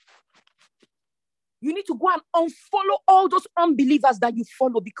 You need to go and unfollow all those unbelievers that you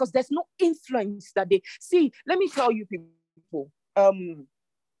follow, because there's no influence that they see. Let me tell you people,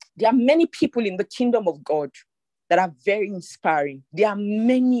 there are many people in the kingdom of God that are very inspiring. There are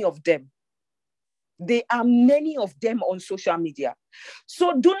many of them. There are many of them on social media.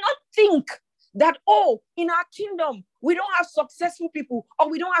 So do not think that, in our kingdom, we don't have successful people or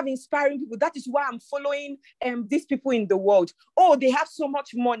we don't have inspiring people. That is why I'm following these people in the world. They have so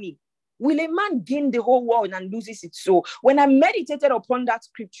much money. Will a man gain the whole world and loses it? So when I meditated upon that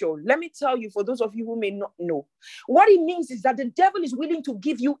scripture, let me tell you, for those of you who may not know, what it means is that the devil is willing to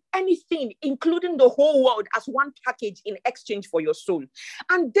give you anything, including the whole world, as one package in exchange for your soul.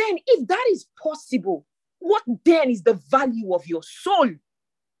 And then if that is possible, what then is the value of your soul?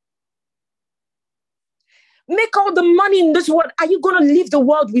 Make all the money in this world. Are you going to leave the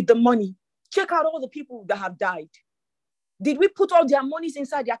world with the money? Check out all the people that have died. Did we put all their monies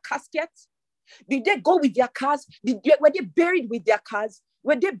inside their caskets? Did they go with their cars? Were they buried with their cars?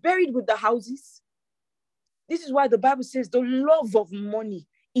 Were they buried with the houses? This is why the Bible says the love of money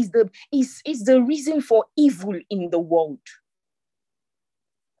is the reason for evil in the world.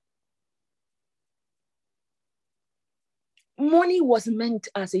 Money was meant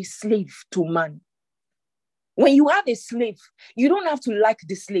as a slave to man. When you have a slave, you don't have to like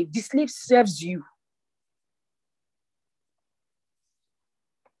the slave. The slave serves you.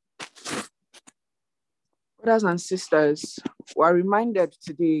 Brothers and sisters, we are reminded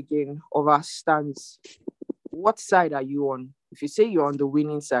today again of our stance. What side are you on? If you say you're on the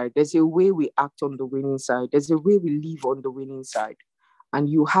winning side, there's a way we act on the winning side. There's a way we live on the winning side. And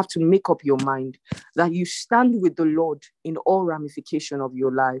you have to make up your mind that you stand with the Lord in all ramifications of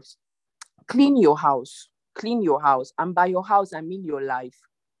your lives. Clean your house. Clean your house. And by your house, I mean your life.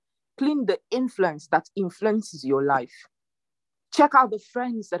 Clean the influence that influences your life. Check out the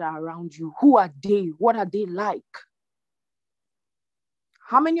friends that are around you. Who are they? What are they like?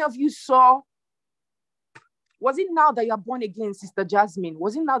 How many of you saw, was it now that you're born again, Sister Jasmine?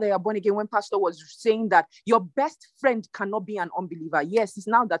 Was it now that you're born again when Pastor was saying that your best friend cannot be an unbeliever? Yes, it's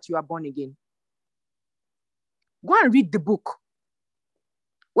now that you are born again. Go and read the book.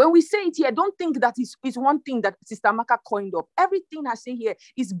 When we say it here, don't think that it's one thing that Sister Amaka coined up. Everything I say here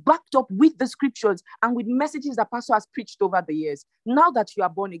is backed up with the scriptures and with messages that Pastor has preached over the years. Now that you are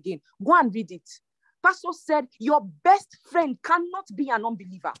born again, go and read it. Pastor said, your best friend cannot be an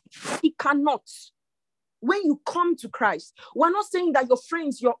unbeliever. He cannot. When you come to Christ, we're not saying that your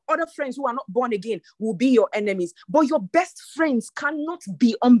friends, your other friends who are not born again will be your enemies, but your best friends cannot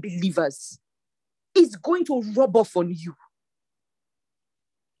be unbelievers. It's going to rub off on you.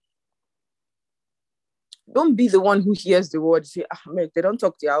 Don't be the one who hears the word, say, they don't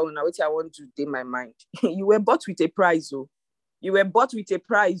talk their own, now what I want to do in my mind. You were bought with a price, oh. You were bought with a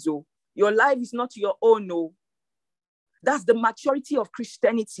price, oh. Your life is not your own, oh. That's the maturity of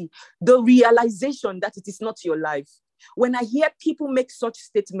Christianity, the realization that it is not your life. When I hear people make such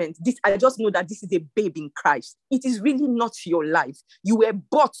statements, I just know that this is a babe in Christ. It is really not your life. You were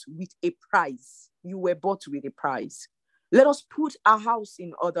bought with a price. You were bought with a price. Let us put our house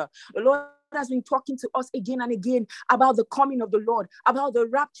in order. The Lord has been talking to us again and again about the coming of the Lord, about the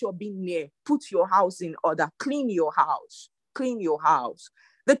rapture being near. Put your house in order. Clean your house. Clean your house.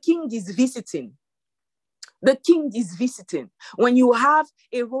 The King is visiting. The King is visiting. When you have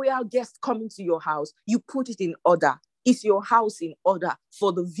a royal guest coming to your house, you put it in order. Is your house in order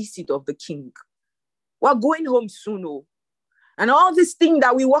for the visit of the King? We're going home soon, oh. And all this thing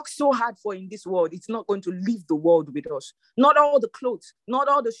that we work so hard for in this world, it's not going to leave the world with us. Not all the clothes, not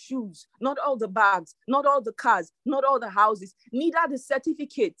all the shoes, not all the bags, not all the cars, not all the houses, neither the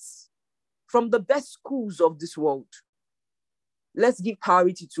certificates from the best schools of this world. Let's give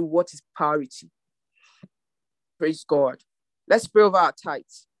priority to what is priority. Praise God. Let's pray over our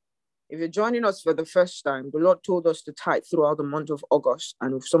tithes. If you're joining us for the first time, the Lord told us to tithe throughout the month of August,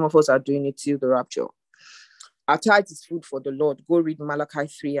 and some of us are doing it till the rapture. Our tithe is food for the Lord. Go read Malachi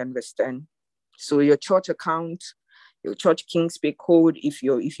 3 and verse 10. So your church account, your church KingsPay code, if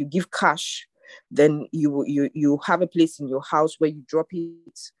you give cash, then you have a place in your house where you drop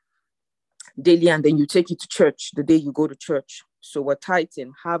it daily, and then you take it to church the day you go to church. So we're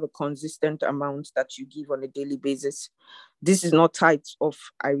tithing. Have a consistent amount that you give on a daily basis. This is not tithe of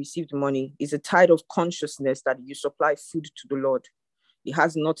I received money. It's a tithe of consciousness that you supply food to the Lord. It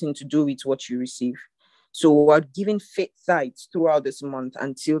has nothing to do with what you receive. So we're giving faith tithes throughout this month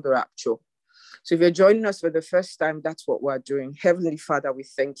until the rapture. So if you're joining us for the first time, that's what we're doing. Heavenly Father, we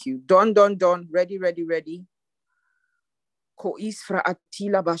thank you. Done. Ready. From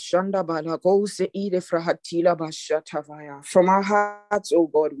our hearts, oh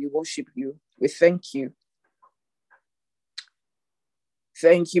God, we worship you. We thank you.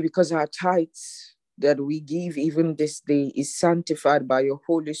 Thank you because our tithes that we give even this day is sanctified by your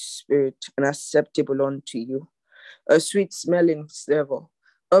Holy Spirit and acceptable unto you. A sweet smelling savor,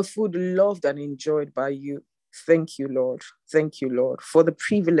 a food loved and enjoyed by you. Thank you, Lord. Thank you, Lord, for the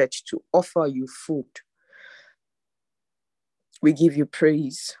privilege to offer you food. We give you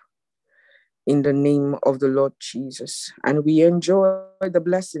praise in the name of the Lord Jesus. And we enjoy the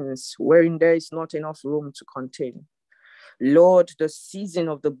blessings wherein there is not enough room to contain. Lord, the season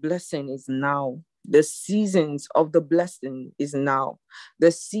of the blessing is now. The seasons of the blessing is now.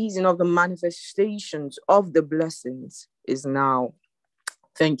 The season of the manifestations of the blessings is now.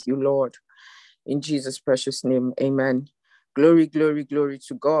 Thank you, Lord. In Jesus' precious name, amen. Glory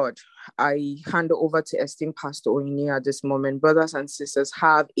to God. I hand over to esteemed Pastor Oyini at this moment. Brothers and sisters,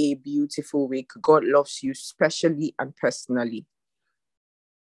 have a beautiful week. God loves you specially and personally.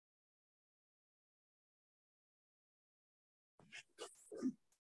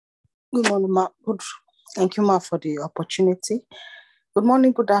 Good morning, Ma. Thank you, Ma, for the opportunity. Good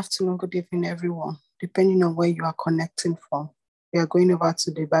morning, good afternoon, good evening, everyone, depending on where you are connecting from. We are going over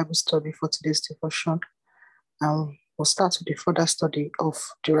to the Bible study for today's devotion. We're We'll start with the further study of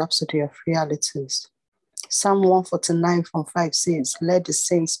the Rhapsody of Realities. Psalm 149 from 5 says, "Let the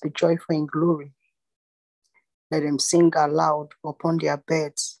saints be joyful in glory. Let them sing aloud upon their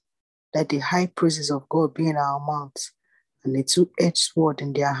beds. Let the high praises of God be in our mouths, and a two-edged sword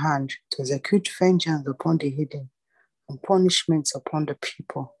in their hand, to execute vengeance upon the hidden, and punishment upon the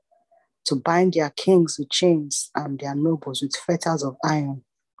people, to bind their kings with chains and their nobles with fetters of iron,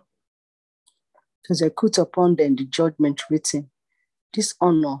 to execute upon them the judgment written. This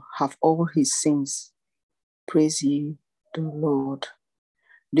honor have all his sins. Praise ye the Lord."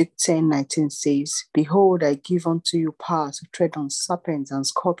 Luke 10:19 says, "Behold, I give unto you power to tread on serpents and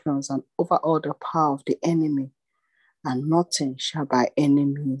scorpions and over all the power of the enemy, and nothing shall by any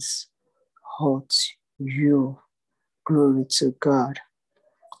means hurt you." Glory to God.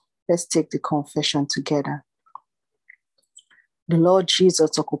 Let's take the confession together. The Lord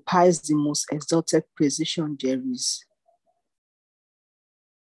Jesus occupies the most exalted position there is.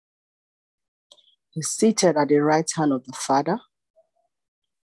 He's seated at the right hand of the Father,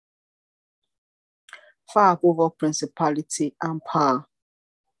 far above all principality and power,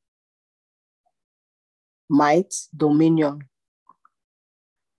 might, dominion,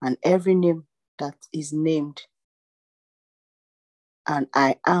 and every name that is named, and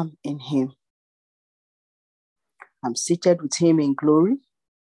I am in him. I'm seated with him in glory,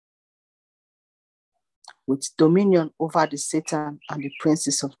 with dominion over the Satan and the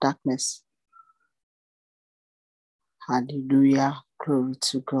princes of darkness. Hallelujah, glory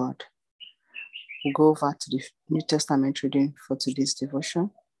to God. We'll go over to the New Testament reading for today's devotion,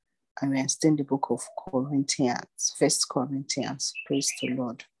 and we're still in the book of Corinthians, 1 Corinthians. Praise the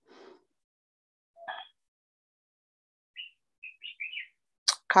Lord.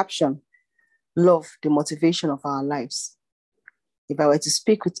 Caption: Love, the motivation of our lives. If I were to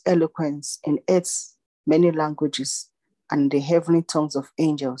speak with eloquence in earth's many languages and the heavenly tongues of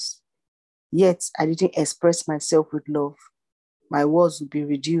angels, yet I didn't express myself with love, my words would be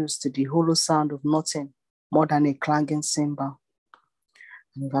reduced to the hollow sound of nothing more than a clanging cymbal.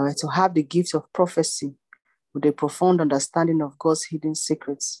 And if I were to have the gift of prophecy with a profound understanding of God's hidden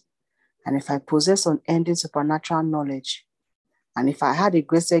secrets, and if I possess unending supernatural knowledge, and if I had a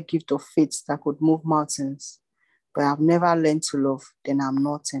greater gift of faith that could move mountains, but I've never learned to love, then I'm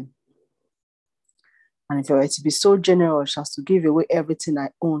nothing. And if I were to be so generous as to give away everything I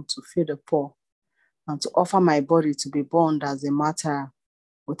own to feed the poor, and to offer my body to be burned as a martyr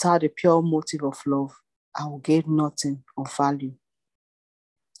without the pure motive of love, I will gain nothing of value.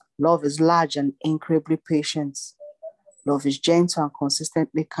 Love is large and incredibly patient. Love is gentle and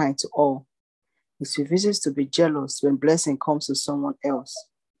consistently kind to all. It refuses to be jealous when blessing comes to someone else.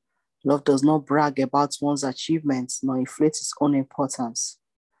 Love does not brag about one's achievements nor inflate its own importance.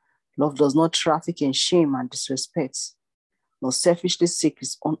 Love does not traffic in shame and disrespect, nor selfishly seek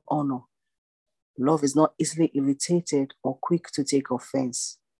its own honor. Love is not easily irritated or quick to take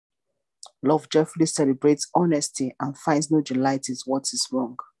offense. Love joyfully celebrates honesty and finds no delight in what is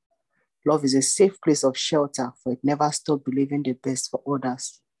wrong. Love is a safe place of shelter, for it never stops believing the best for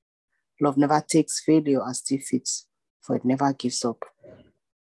others. Love never takes failure as defeat, for it never gives up.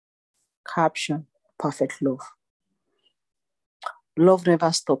 Caption: Perfect love. Love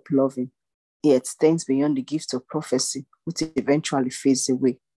never stops loving. It extends beyond the gift of prophecy, which eventually fades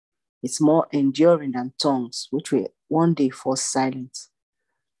away. It's more enduring than tongues, which will one day fall silent.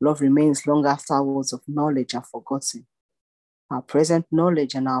 Love remains long after words of knowledge are forgotten. Our present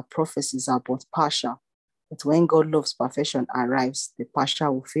knowledge and our prophecies are but partial, but when God love's perfection arrives, the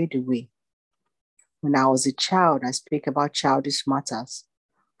partial will fade away. When I was a child, I speak about childish matters,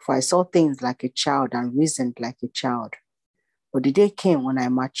 for I saw things like a child and reasoned like a child. But the day came when I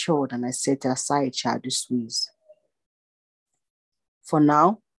matured and I set aside childish ways. For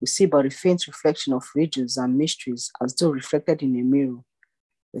now, we see but a faint reflection of riddles and mysteries as though reflected in a mirror,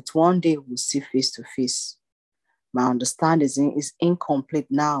 but one day we'll see face to face. My understanding is incomplete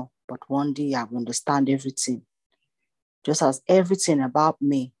now, but one day I will understand everything, just as everything about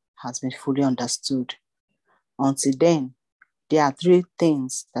me has been fully understood. Until then, there are three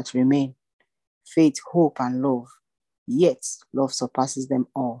things that remain: faith, hope, and love. Yet, love surpasses them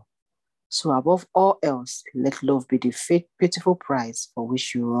all. So above all else, let love be the beautiful prize for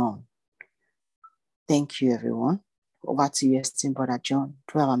which you run. Thank you, everyone. Over to you, esteemed Brother John.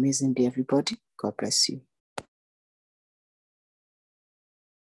 Do have an amazing day, everybody. God bless you.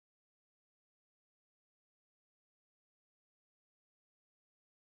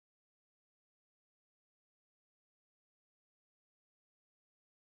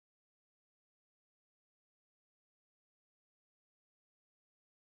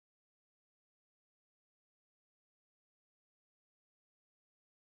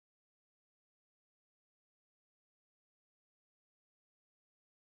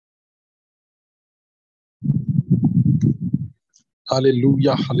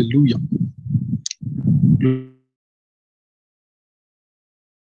 Hallelujah, hallelujah.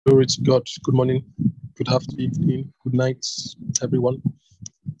 Glory to God. Good morning, good afternoon, evening, good night, everyone.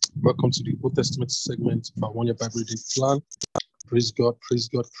 Welcome to the Old Testament segment of our 1 Year Bible Reading Plan. Praise God, praise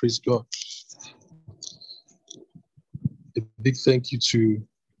God, praise God. A big thank you to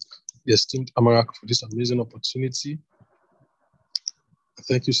the esteemed Amarak for this amazing opportunity.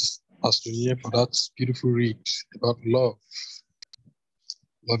 Thank you, Pastor Nia, for that beautiful read about love.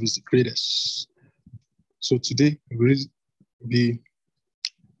 Love is the greatest. So today we'll be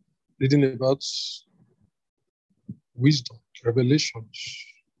reading about wisdom, revelations.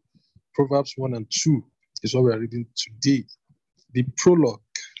 Proverbs 1 and 2 is what we are reading today. The prologue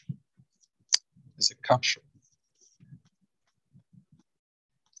is a caption.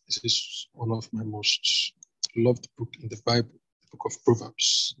 This is one of my most loved books in the Bible, the book of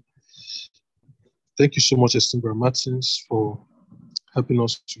Proverbs. Thank you so much, esteemed Brother Martins, for helping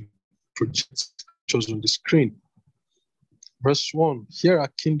us to project pictures on the screen. Verse 1, here are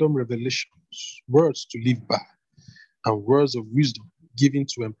kingdom revelations, words to live by, and words of wisdom given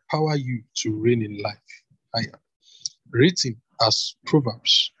to empower you to reign in life. Written as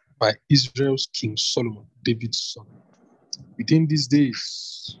Proverbs by Israel's King Solomon, David's son. Within these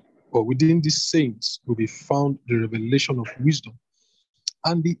days, or within these saints, will be found the revelation of wisdom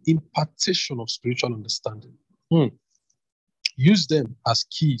and the impartation of spiritual understanding. Use them as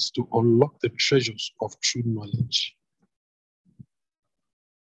keys to unlock the treasures of true knowledge.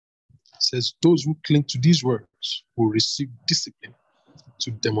 It says, those who cling to these words will receive discipline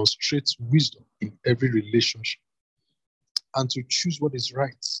to demonstrate wisdom in every relationship and to choose what is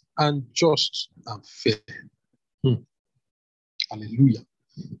right and just and fair. Hallelujah.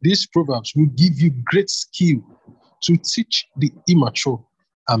 These proverbs will give you great skill to teach the immature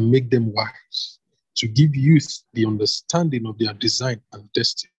and make them wise, to give youth the understanding of their design and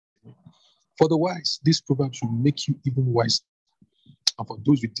destiny. For the wise, these proverbs will make you even wiser. And for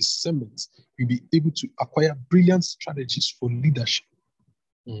those with discernment, you'll be able to acquire brilliant strategies for leadership.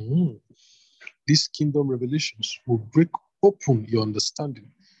 These kingdom revelations will break open your understanding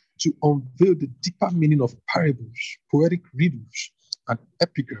to unveil the deeper meaning of parables, poetic riddles, and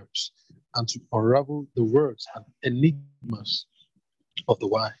epigrams, and to unravel the words and enigmas of the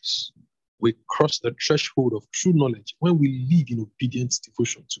wise. We cross the threshold of true knowledge when we live in obedient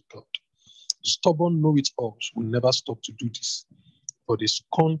devotion to God. Stubborn know-it-alls will never stop to do this, for they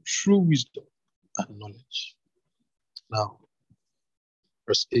scorn true wisdom and knowledge. Now,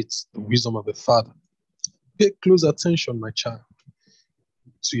 verse 8, the wisdom of the Father. Pay close attention, my child,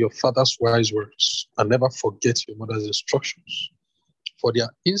 to your father's wise words, and never forget your mother's instructions, for their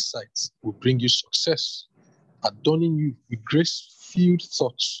insights will bring you success, adorning you with grace-filled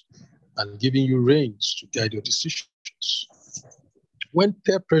thoughts and giving you reins to guide your decisions. When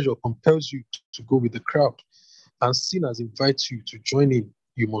peer pressure compels you to go with the crowd and sinners invite you to join in,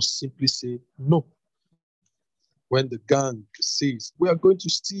 you must simply say no. When the gang says, we are going to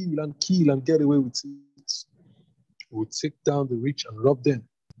steal and kill and get away with it, we'll take down the rich and rob them,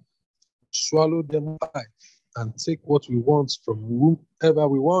 swallow them alive, and take what we want from whomever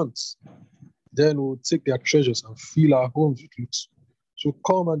we want. Then we'll take their treasures and fill our homes with loot. So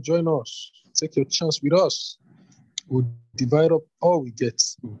come and join us. Take your chance with us. We'll divide up all we get.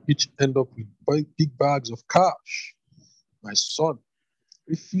 We'll each end up with big bags of cash. My son,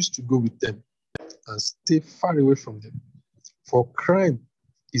 refuse to go with them and stay far away from them. For crime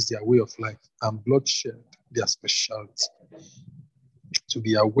is their way of life and bloodshed their specialty. To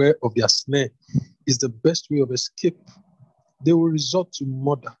be aware of their snare is the best way of escape. They will resort to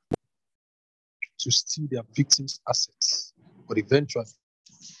murder to steal their victims' assets, but eventually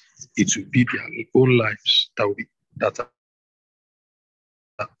it will be their own lives that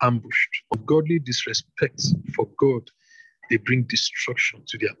are ambushed. Ungodly disrespect for God, they bring destruction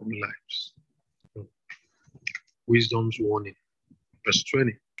to their own lives. Wisdom's warning. Verse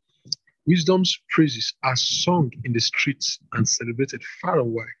 20. Wisdom's praises are sung in the streets and celebrated far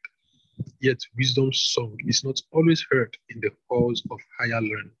and wide. Yet wisdom's song is not always heard in the halls of higher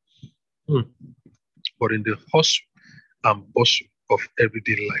learning, but in the hustle and bustle of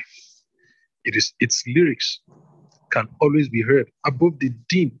everyday life. Its lyrics can always be heard above the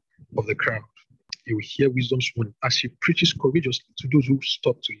din of the crowd. You will hear wisdom's warning as she preaches courageously to those who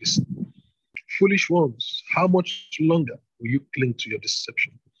stop to listen. Foolish ones, how much longer will you cling to your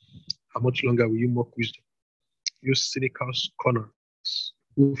deception? How much longer will you mock wisdom? You cynical scorners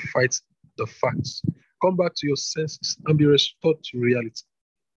who fight the facts. Come back to your senses and be restored to reality.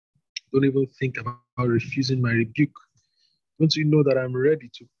 Don't even think about refusing my rebuke. Don't you know that I'm ready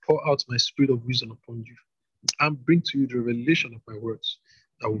to pour out my spirit of wisdom upon you? and bring to you the revelation of my words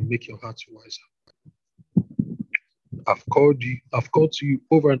that will make your hearts wiser. I've called to you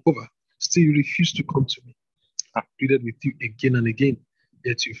over and over. Still, you refuse to come to me. I've pleaded with you again and again,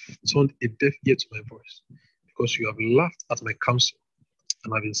 yet you've turned a deaf ear to my voice, because you have laughed at my counsel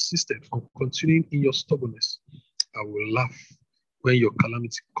and have insisted on continuing in your stubbornness. I will laugh when your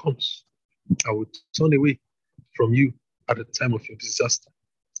calamity comes. I will turn away from you at the time of your disaster.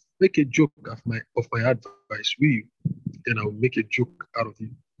 Make a joke of my advice, will you? Then I will make a joke out of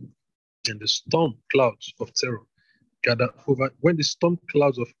you. And the storm clouds of terror gather over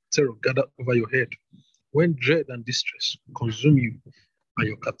your head, when dread and distress consume you, and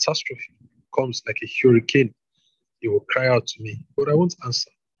your catastrophe comes like a hurricane, you will cry out to me, but I won't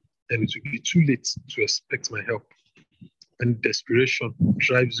answer. Then it will be too late to expect my help. When desperation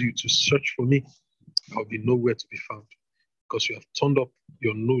drives you to search for me, I'll be nowhere to be found, because you have turned up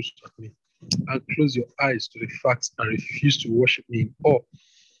your nose at me and closed your eyes to the facts and refused to worship me in awe,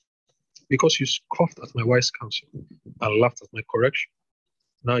 because you scoffed at my wise counsel and laughed at my correction.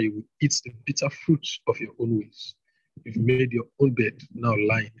 Now you will eat the bitter fruits of your own ways. You've made your own bed, now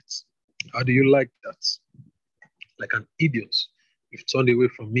lie in it. How do you like that? Like an idiot, you've turned away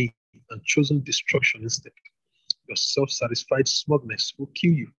from me and chosen destruction instead. Your self-satisfied smugness will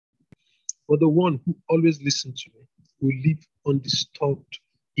kill you. But the one who always listens to me will live undisturbed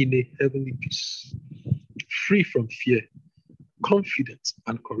in a heavenly peace, free from fear, confident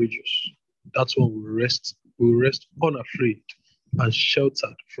and courageous. That one will rest unafraid and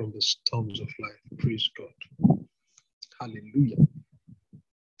sheltered from the storms of life. Praise God. Hallelujah.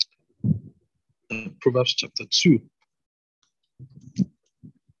 Proverbs chapter 2.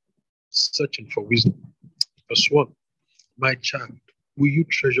 Searching for wisdom. Verse 1. My child, will you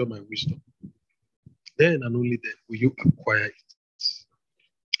treasure my wisdom? Then and only then will you acquire it.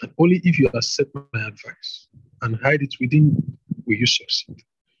 And only if you accept my advice and hide it within you will you succeed.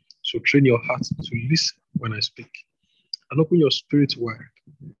 So train your heart to listen when I speak, and open your spirit wide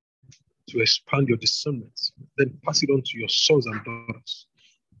to expand your discernment. Then pass it on to your sons and daughters.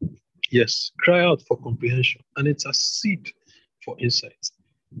 Yes, cry out for comprehension and intercede for insight.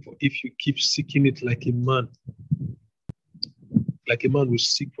 For if you keep seeking it like a man will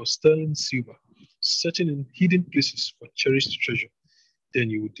seek for sterling silver, searching in hidden places for cherished treasure, then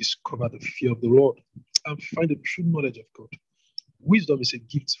you will discover the fear of the Lord and find the true knowledge of God. Wisdom is a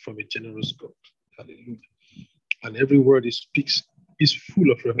gift from a generous God. Hallelujah. And every word he speaks is full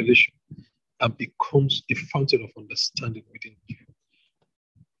of revelation and becomes a fountain of understanding within you.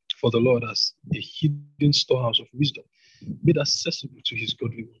 For the Lord has a hidden storehouse of wisdom made accessible to his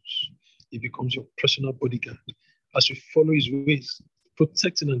godly ones. He becomes your personal bodyguard as you follow his ways,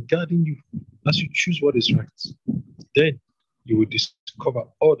 protecting and guarding you as you choose what is right. Then you will discover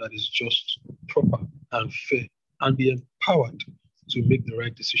all that is just, proper, and fair, and be empowered to make the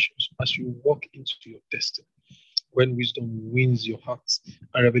right decisions as you walk into your destiny. When wisdom wins your heart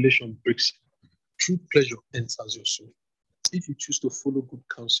and revelation breaks you, true pleasure enters your soul. If you choose to follow good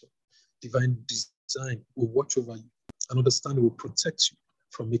counsel, divine design will watch over you, and understanding will protect you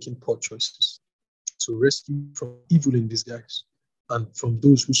from making poor choices, to rescue you from evil in disguise and from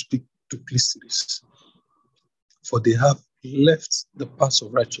those who speak duplicities. For they have left the paths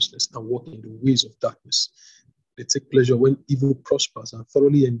of righteousness and walk in the ways of darkness. They take pleasure when evil prospers and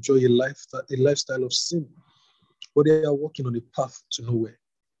thoroughly enjoy a lifestyle of sin. But they are walking on a path to nowhere,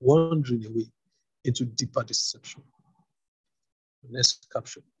 wandering away into deeper deception. Next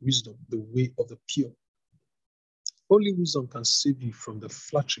caption, wisdom, the way of the pure. Only wisdom can save you from the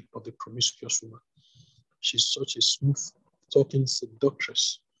flattery of the promiscuous woman. She's such a smooth-talking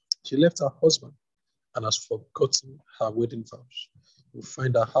seductress. She left her husband and has forgotten her wedding vows. You'll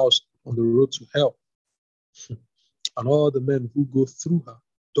find her house on the road to hell. And all the men who go through her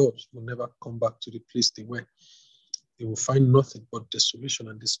doors will never come back to the place they were. They will find nothing but desolation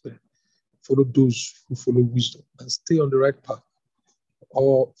and despair. Follow those who follow wisdom and stay on the right path.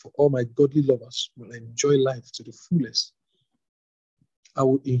 For all my godly lovers will enjoy life to the fullest. I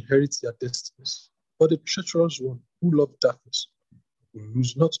will inherit their destinies. But the treacherous one who love darkness will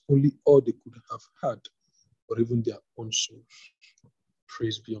lose not only all they could have had, but even their own souls.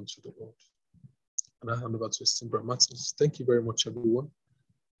 Praise be unto the Lord. And I hand over to Estimbra Martins. Thank you very much, everyone.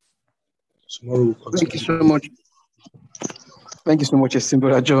 Tomorrow we'll continue. Thank you so much. Thank you so much,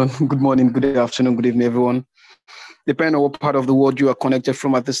 Estimbra John. Good morning, good afternoon, good evening, everyone. Depending on what part of the world you are connected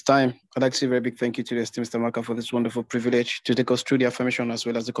from at this time, I'd like to say a very big thank you to the esteemed Mr. Maka for this wonderful privilege to take us through the affirmation as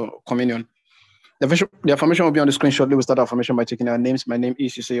well as the communion. The affirmation will be on the screen shortly. We'll start the affirmation by taking our names. My name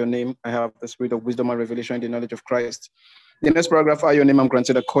is, you say your name. I have the spirit of wisdom and revelation in the knowledge of Christ. The next paragraph, I, your name, I'm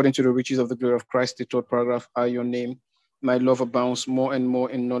granted according to the riches of the glory of Christ. The third paragraph, I, your name, my love abounds more and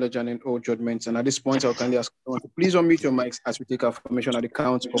more in knowledge and in all judgments. And at this point, I'll kindly ask everyone to please unmute your mics as we take our formation at the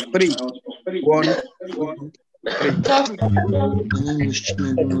count of 3. 1, 2, 3.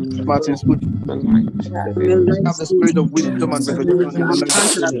 Martin's good. Have the spirit of wisdom and revelation in the light of Grant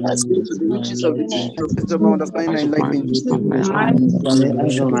us truth. access to the riches of this Wisdom and understanding and enlightening.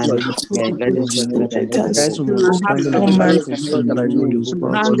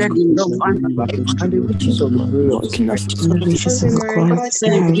 grounded in love And the riches of the glory of Walking Christ. out the riches of Christ,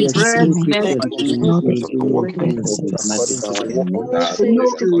 and I to receive breadth, my depth, God, and knowledge of the working According presence. to the work of God. to know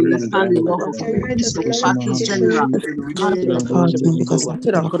and understand the love of Christ, the parties general, According to the Power fellowship to of make His us Son.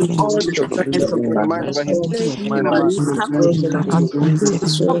 According to the all the riches of the fullness of My God, mind over His thinking of in mind my about spirit. I'm granted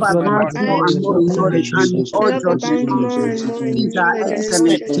love advance more and more in knowledge and in all judgment. These are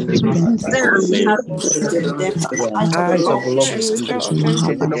excellent. Then we have the depth and height of the eyes of love the of love of Christ, Christ.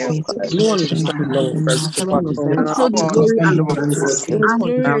 now by Love of faith. Christ. No To the understand the love of Christ except it is and known show the glory Understand and the love of Christ.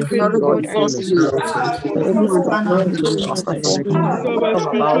 knowledge of God's will, even in love time of of the Christ. Love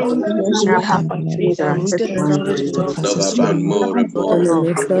about we are time perfect by faith and faith. testimony. To pass We have the knowledge of God's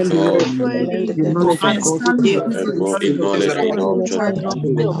understand will. increasing the knowledge of Yes, God, Lord. knowledge of the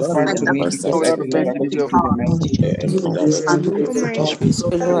will of Grant Christ unto that me the possesses knowledge and every the of power, knowledge of and God. understanding the riches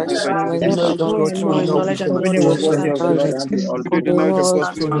of God. The knowledge of God's will, knowledge of wisdom, the knowledge of knowledge of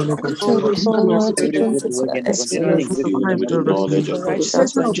God's will, knowledge of So gospel, the knowledge knowledge of Christ, the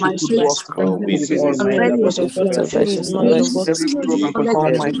manifestation of my good faith work, already every good work and knowledge all of might according to Christ who gives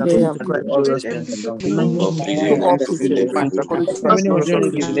us strength. all All peace in the mind, according to Christ who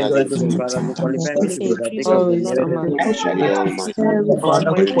gives us All wisdom and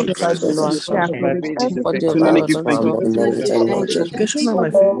Father, who qualifies the law and yeah, sanctions for the the So many knowledge give thanks to God. knowledge of education of my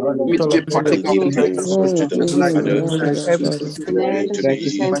faith, Me to all be a of knowledge, partaker of the inheritance of the children of light.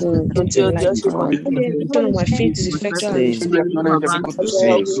 everything My until the to be acknowledged and be good to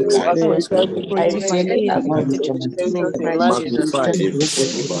see.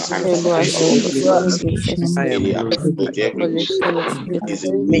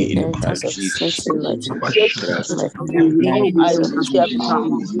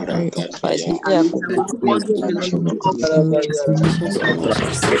 magnified. I am glorified. and we hope I will appear before our God.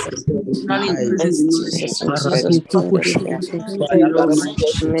 And we shall be worthy of the knowledge of God, continually increasing the knowledge of God. The love of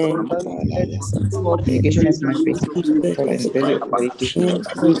Christ, Education of my faith,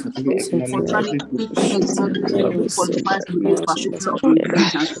 continually increasing excellency and qualifies to live pursuit of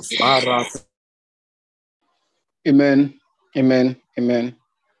inheritance. Amen. Amen. Amen.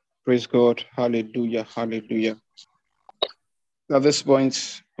 Praise God. Hallelujah. Hallelujah. At this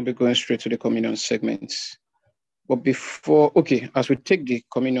point, I'll be going straight to the communion segments. But before, as we take the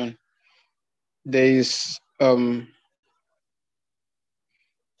communion, there's an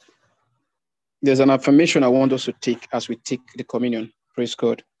affirmation I want us to take as we take the communion. Praise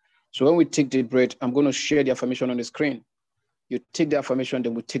God. So when we take the bread, I'm going to share the affirmation on the screen. You take the affirmation,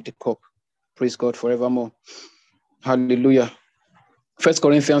 then we take the cup. Praise God forevermore. Hallelujah. 1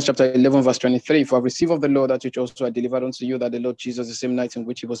 Corinthians chapter 11, verse 23. For I received of the Lord that which also I delivered unto you, that the Lord Jesus, the same night in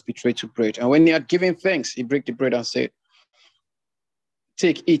which he was betrayed, took bread. And when he had given thanks, he broke the bread and said,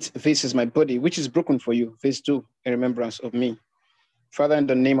 take, eat, this is my body, which is broken for you. This too, in remembrance of me. Father, in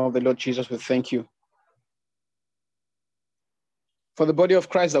the name of the Lord Jesus, we thank you for the body of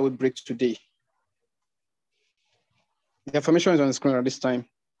Christ that we break today. The affirmation is on the screen at this time.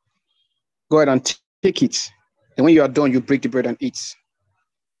 Go ahead and take it. And when you are done, you break the bread and eat.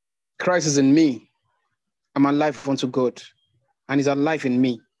 Christ is in me. I'm alive unto God, and he's alive in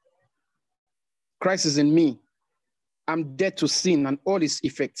me. Christ is in me. I'm dead to sin and all its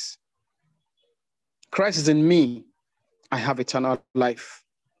effects. Christ is in me. I have eternal life,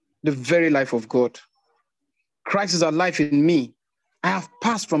 the very life of God. Christ is alive in me. I have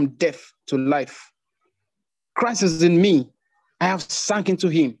passed from death to life. Christ is in me. I have sunk into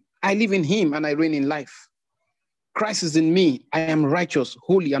him. I live in him and I reign in life. Christ is in me. I am righteous,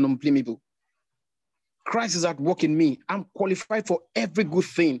 holy, and unblameable. Christ is at work in me. I'm qualified for every good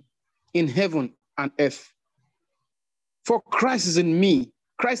thing in heaven and earth. For Christ is in me.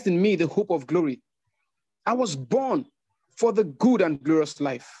 Christ in me, the hope of glory. I was born for the good and glorious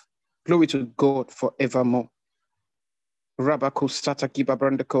life. Glory to God forevermore.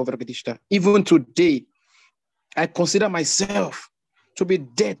 Even today, I consider myself to be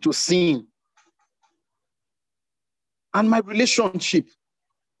dead to sin. And my relationship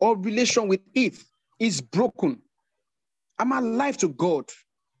or relation with it is broken. I'm alive to God.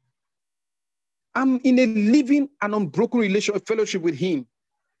 I'm in a living and unbroken fellowship with him.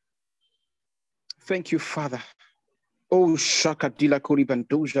 Thank you, Father. Oh, Shakadila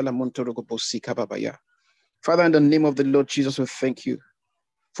Koribandoja La Montorogoposika Babaya. Father, in the name of the Lord Jesus, we thank you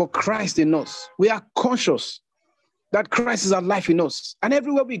for Christ in us. We are conscious that Christ is alive in us. And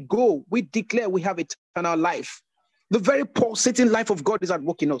everywhere we go, we declare we have eternal life. The very pulsating life of God is at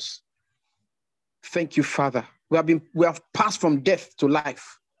work in us. Thank you, Father. We have passed from death to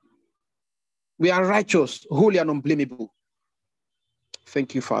life. We are righteous, holy, and unblameable.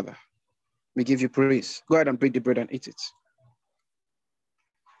 Thank you, Father. We give you praise. Go ahead and break the bread and eat it.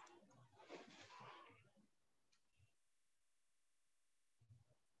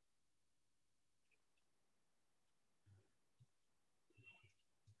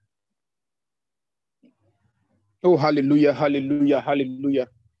 Oh, hallelujah, hallelujah, hallelujah.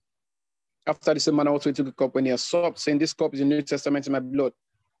 After the same manner, also he took a cup when he had supped, saying, this cup is the New Testament in my blood.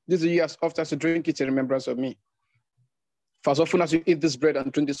 This is you as often as to drink it in remembrance of me. For as often as you eat this bread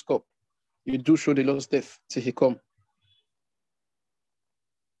and drink this cup, you do show the Lord's death till he come.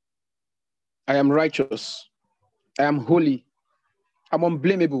 I am righteous. I am holy. I'm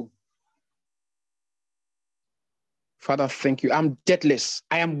unblameable. Father, thank you. I'm deathless.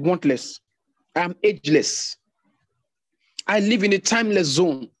 I am wantless. I am ageless. I live in a timeless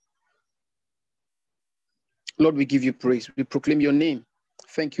zone. Lord, we give you praise. We proclaim your name.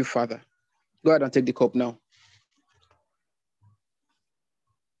 Thank you, Father. Go ahead and take the cup now.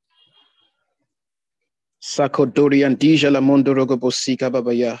 Sakodorian Dija La Mondorogo Bosika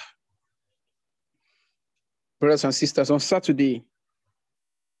Babaya. Brothers and sisters, on Saturday,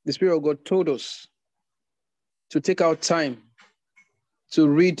 the Spirit of God told us to take our time to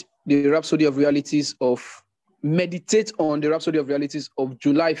read the Rhapsody of Realities meditate on the Rhapsody of Realities of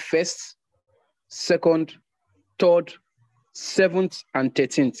July 1st, 2nd, 3rd, 7th, and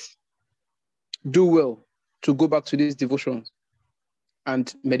 13th. Do well to go back to these devotions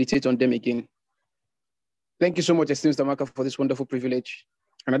and meditate on them again. Thank you so much, esteemed Stamaka, for this wonderful privilege.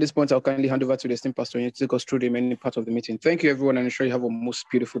 And at this point, I'll kindly hand over to the esteemed pastor to take us through the remaining part of the meeting. Thank you, everyone, and I'm sure you have a most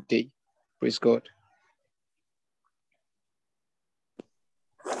beautiful day. Praise God.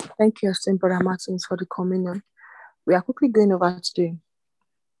 Thank you, esteemed Brother Martins, for the communion. We are quickly going over to the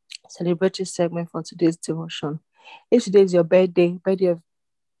celebratory segment for today's devotion. If today is your birthday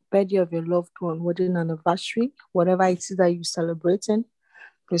of your loved one, wedding anniversary, whatever it is that you're celebrating,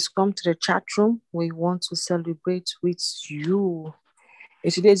 please come to the chat room. We want to celebrate with you.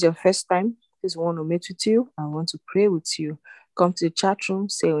 If today is your first time, please want to meet with you. I want to pray with you. Come to the chat room,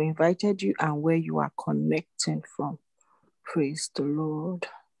 say we invited you and where you are connecting from. Praise the Lord.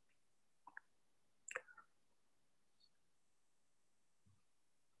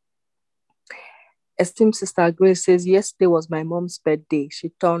 Esteemed Sister Grace says, yesterday was my mom's birthday. She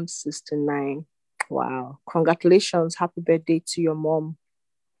turned 69. Wow. Congratulations. Happy birthday to your mom.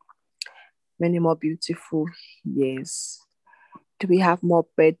 Many more beautiful years. Do we have more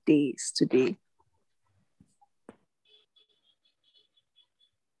birthdays today?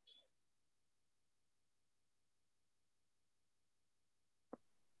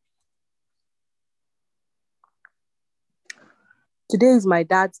 Today is my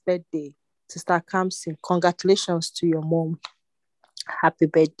dad's birthday. Sister Kamsin, congratulations to your mom. Happy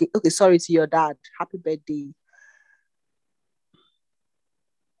birthday. Okay, sorry, to your dad. Happy birthday.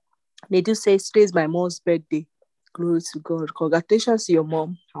 They do say today is my mom's birthday. Glory to God. Congratulations to your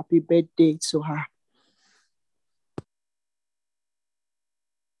mom. Happy birthday to her.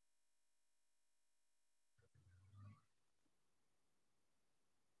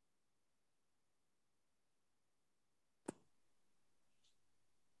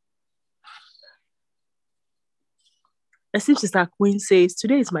 I see Sister Queen says,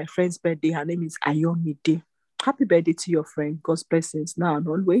 today is my friend's birthday. Her name is Ayomide. Happy birthday to your friend. God's blessings now and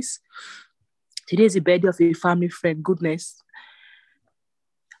always. Today is the birthday of a family friend. Goodness.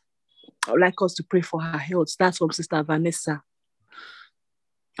 I would like us to pray for her health. That's from Sister Vanessa.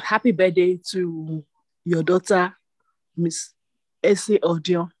 Happy birthday to your daughter, Miss Essie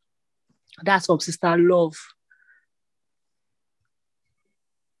Odion. That's from Sister Love.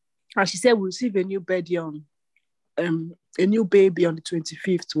 And she said we'll receive a new baby on the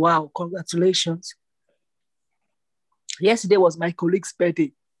 25th. Wow, congratulations. Yesterday was my colleague's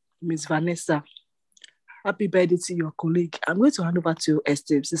birthday, Miss Vanessa. Happy birthday to your colleague. I'm going to hand over to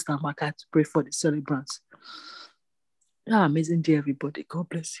Esther, Sister Maka, to pray for the celebrants. Amazing day, everybody. God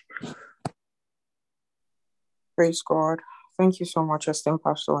bless you. Praise God. Thank you so much, esteemed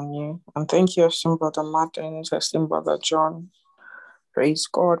Pastor Onye. And thank you, esteemed Brother Martin, esteemed Brother John. Praise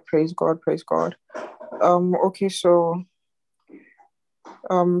God, praise God, praise God. Okay, so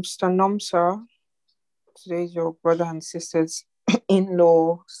Stanomsa, today is your brother and sister's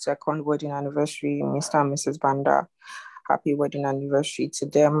in-law, second wedding anniversary, Mr. and Mrs. Banda. Happy wedding anniversary to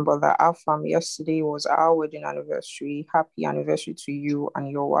them. Brother Alpham, yesterday was our wedding anniversary. Happy anniversary to you and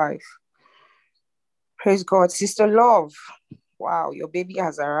your wife. Praise God. Sister Love, wow, your baby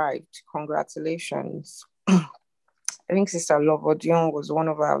has arrived. Congratulations. I think Sister Love Odion was one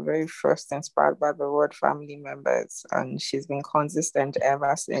of our very first Inspired by the Word family members, and she's been consistent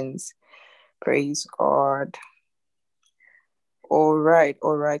ever since. Praise God. All right.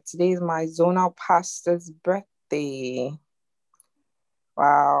 Today is my zonal pastor's birthday.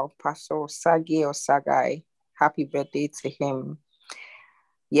 Wow, Pastor Osage Osagai. Happy birthday to him.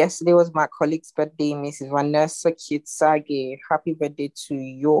 Yesterday was my colleague's birthday, Mrs. Vanessa Kitsage. Happy birthday to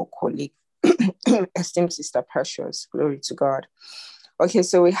your colleague, esteemed Sister Precious. Glory to God. Okay,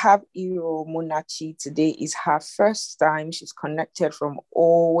 so we have Iro Munachi. Today is her first time. She's connected from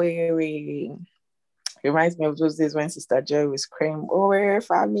Owerri. Reminds me of those days when Sister Joy was screaming, Owerri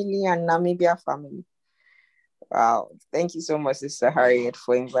family and Namibia family. Wow, thank you so much, Sister Harriet,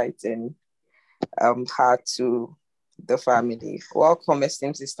 for inviting her to the family. Welcome,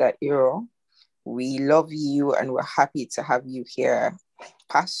 esteemed Sister Iro. We love you and we're happy to have you here.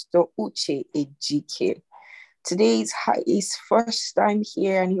 Pastor Uche Ejike. Today is his first time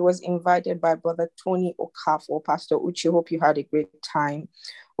here and he was invited by Brother Tony Okafor. Pastor Uche, hope you had a great time.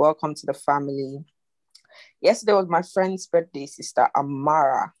 Welcome to the family. Yesterday was my friend's birthday, Sister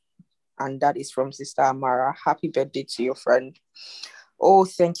Amara. And that is from Sister Amara. Happy birthday to your friend. Oh,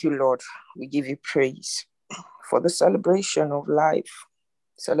 thank you, Lord. We give you praise for the celebration of life,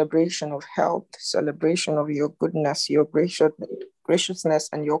 celebration of health, celebration of your goodness, your graciousness,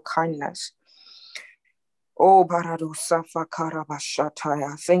 and your kindness. Oh, Barado Safa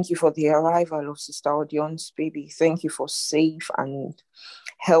Karabashataya. Thank you for the arrival of Sister Odion's baby. Thank you for safe and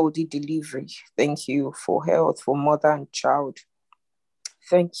healthy delivery. Thank you for health for mother and child.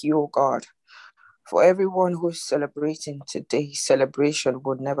 Thank you, oh God, for everyone who is celebrating today. Celebration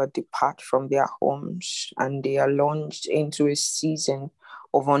will never depart from their homes, and they are launched into a season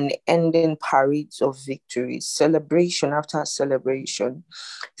of unending parades of victories, celebration after celebration.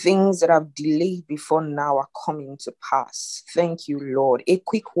 Things that have delayed before now are coming to pass. Thank you, Lord. A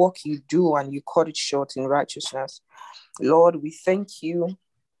quick walk you do, and you cut it short in righteousness. Lord, we thank you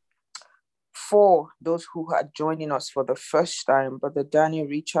for those who are joining us for the first time. Brother Daniel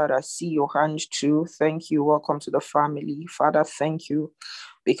Richard, I see your hand too. Thank you. Welcome to the family. Father, thank you.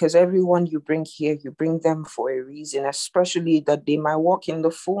 Because everyone you bring here, you bring them for a reason, especially that they might walk in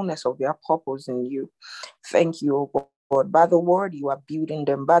the fullness of their purpose in you. Thank you, O God. By the word, you are building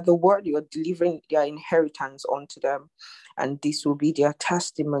them. By the word, you are delivering their inheritance onto them. And this will be their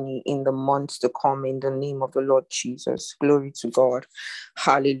testimony in the months to come in the name of the Lord Jesus. Glory to God.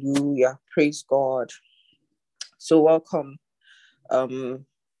 Hallelujah. Praise God. So welcome,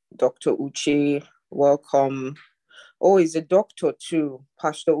 Dr. Uche. Welcome. Oh, he's a doctor too.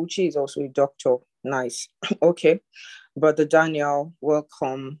 Pastor Uche is also a doctor. Nice. Okay. Brother Daniel,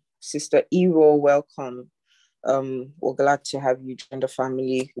 welcome. Sister Iro, welcome. We're glad to have you join the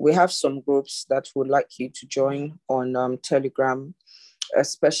family. We have some groups that would like you to join on Telegram,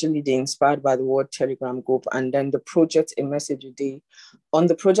 especially the Inspired by the Word Telegram group, and then the Project A Message a Day. On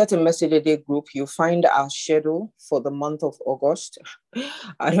the Project A Message a Day group, you'll find our schedule for the month of August.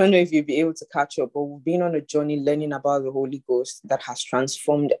 I don't know if you'll be able to catch up, but we've been on a journey learning about the Holy Ghost that has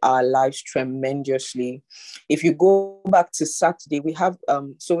transformed our lives tremendously. If you go back to Saturday, we have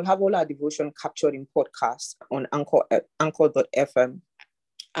all our devotion captured in podcasts on Anchor.fm,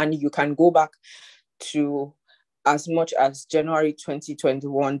 and you can go back to as much as January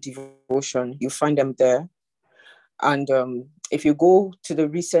 2021 devotion. You find them there. And if you go to the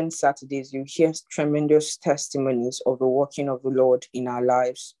recent Saturdays, you hear tremendous testimonies of the working of the Lord in our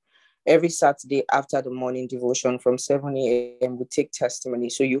lives. Every Saturday after the morning devotion from 7 a.m., we take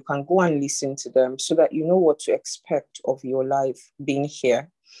testimony. So you can go and listen to them so that you know what to expect of your life being here.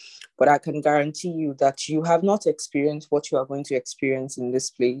 But I can guarantee you that you have not experienced what you are going to experience in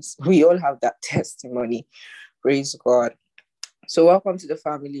this place. We all have that testimony. Praise God. So welcome to the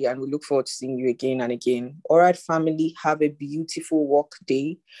family, and we look forward to seeing you again and again. All right, family, have a beautiful work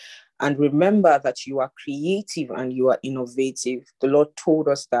day. And remember that you are creative and you are innovative. The Lord told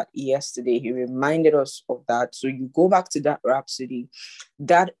us that yesterday. He reminded us of that. So you go back to that rhapsody.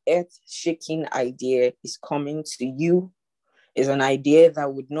 That earth-shaking idea is coming to you. Is an idea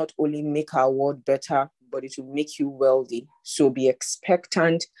that would not only make our world better, but it will make you wealthy. So be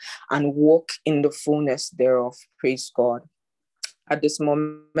expectant and walk in the fullness thereof. Praise God. At this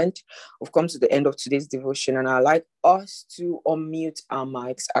moment, we've come to the end of today's devotion, and I'd like us to unmute our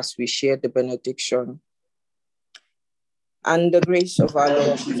mics as we share the benediction. And the grace of our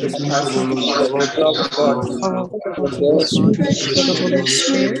Lord Jesus Christ, the love of God, The the sweetness of the Holy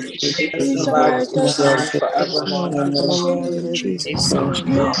Spirit, Spirit rest and is abide about with us us now and forevermore. and forevermore in Jesus' name.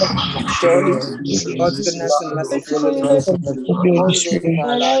 Surely, God's Goodness goodness and mercy follows Goodness us and all the days of our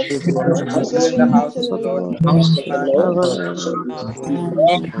my life, lives, I and we dwell live in in the the house house of of the the Lord Lord forever. forever.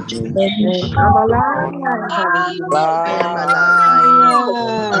 I'm alive.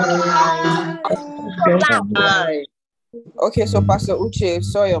 I am alive. Okay, so Pastor Uche,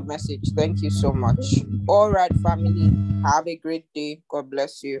 saw your message. Thank you so much. All right, family. Have a great day. God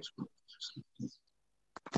bless you.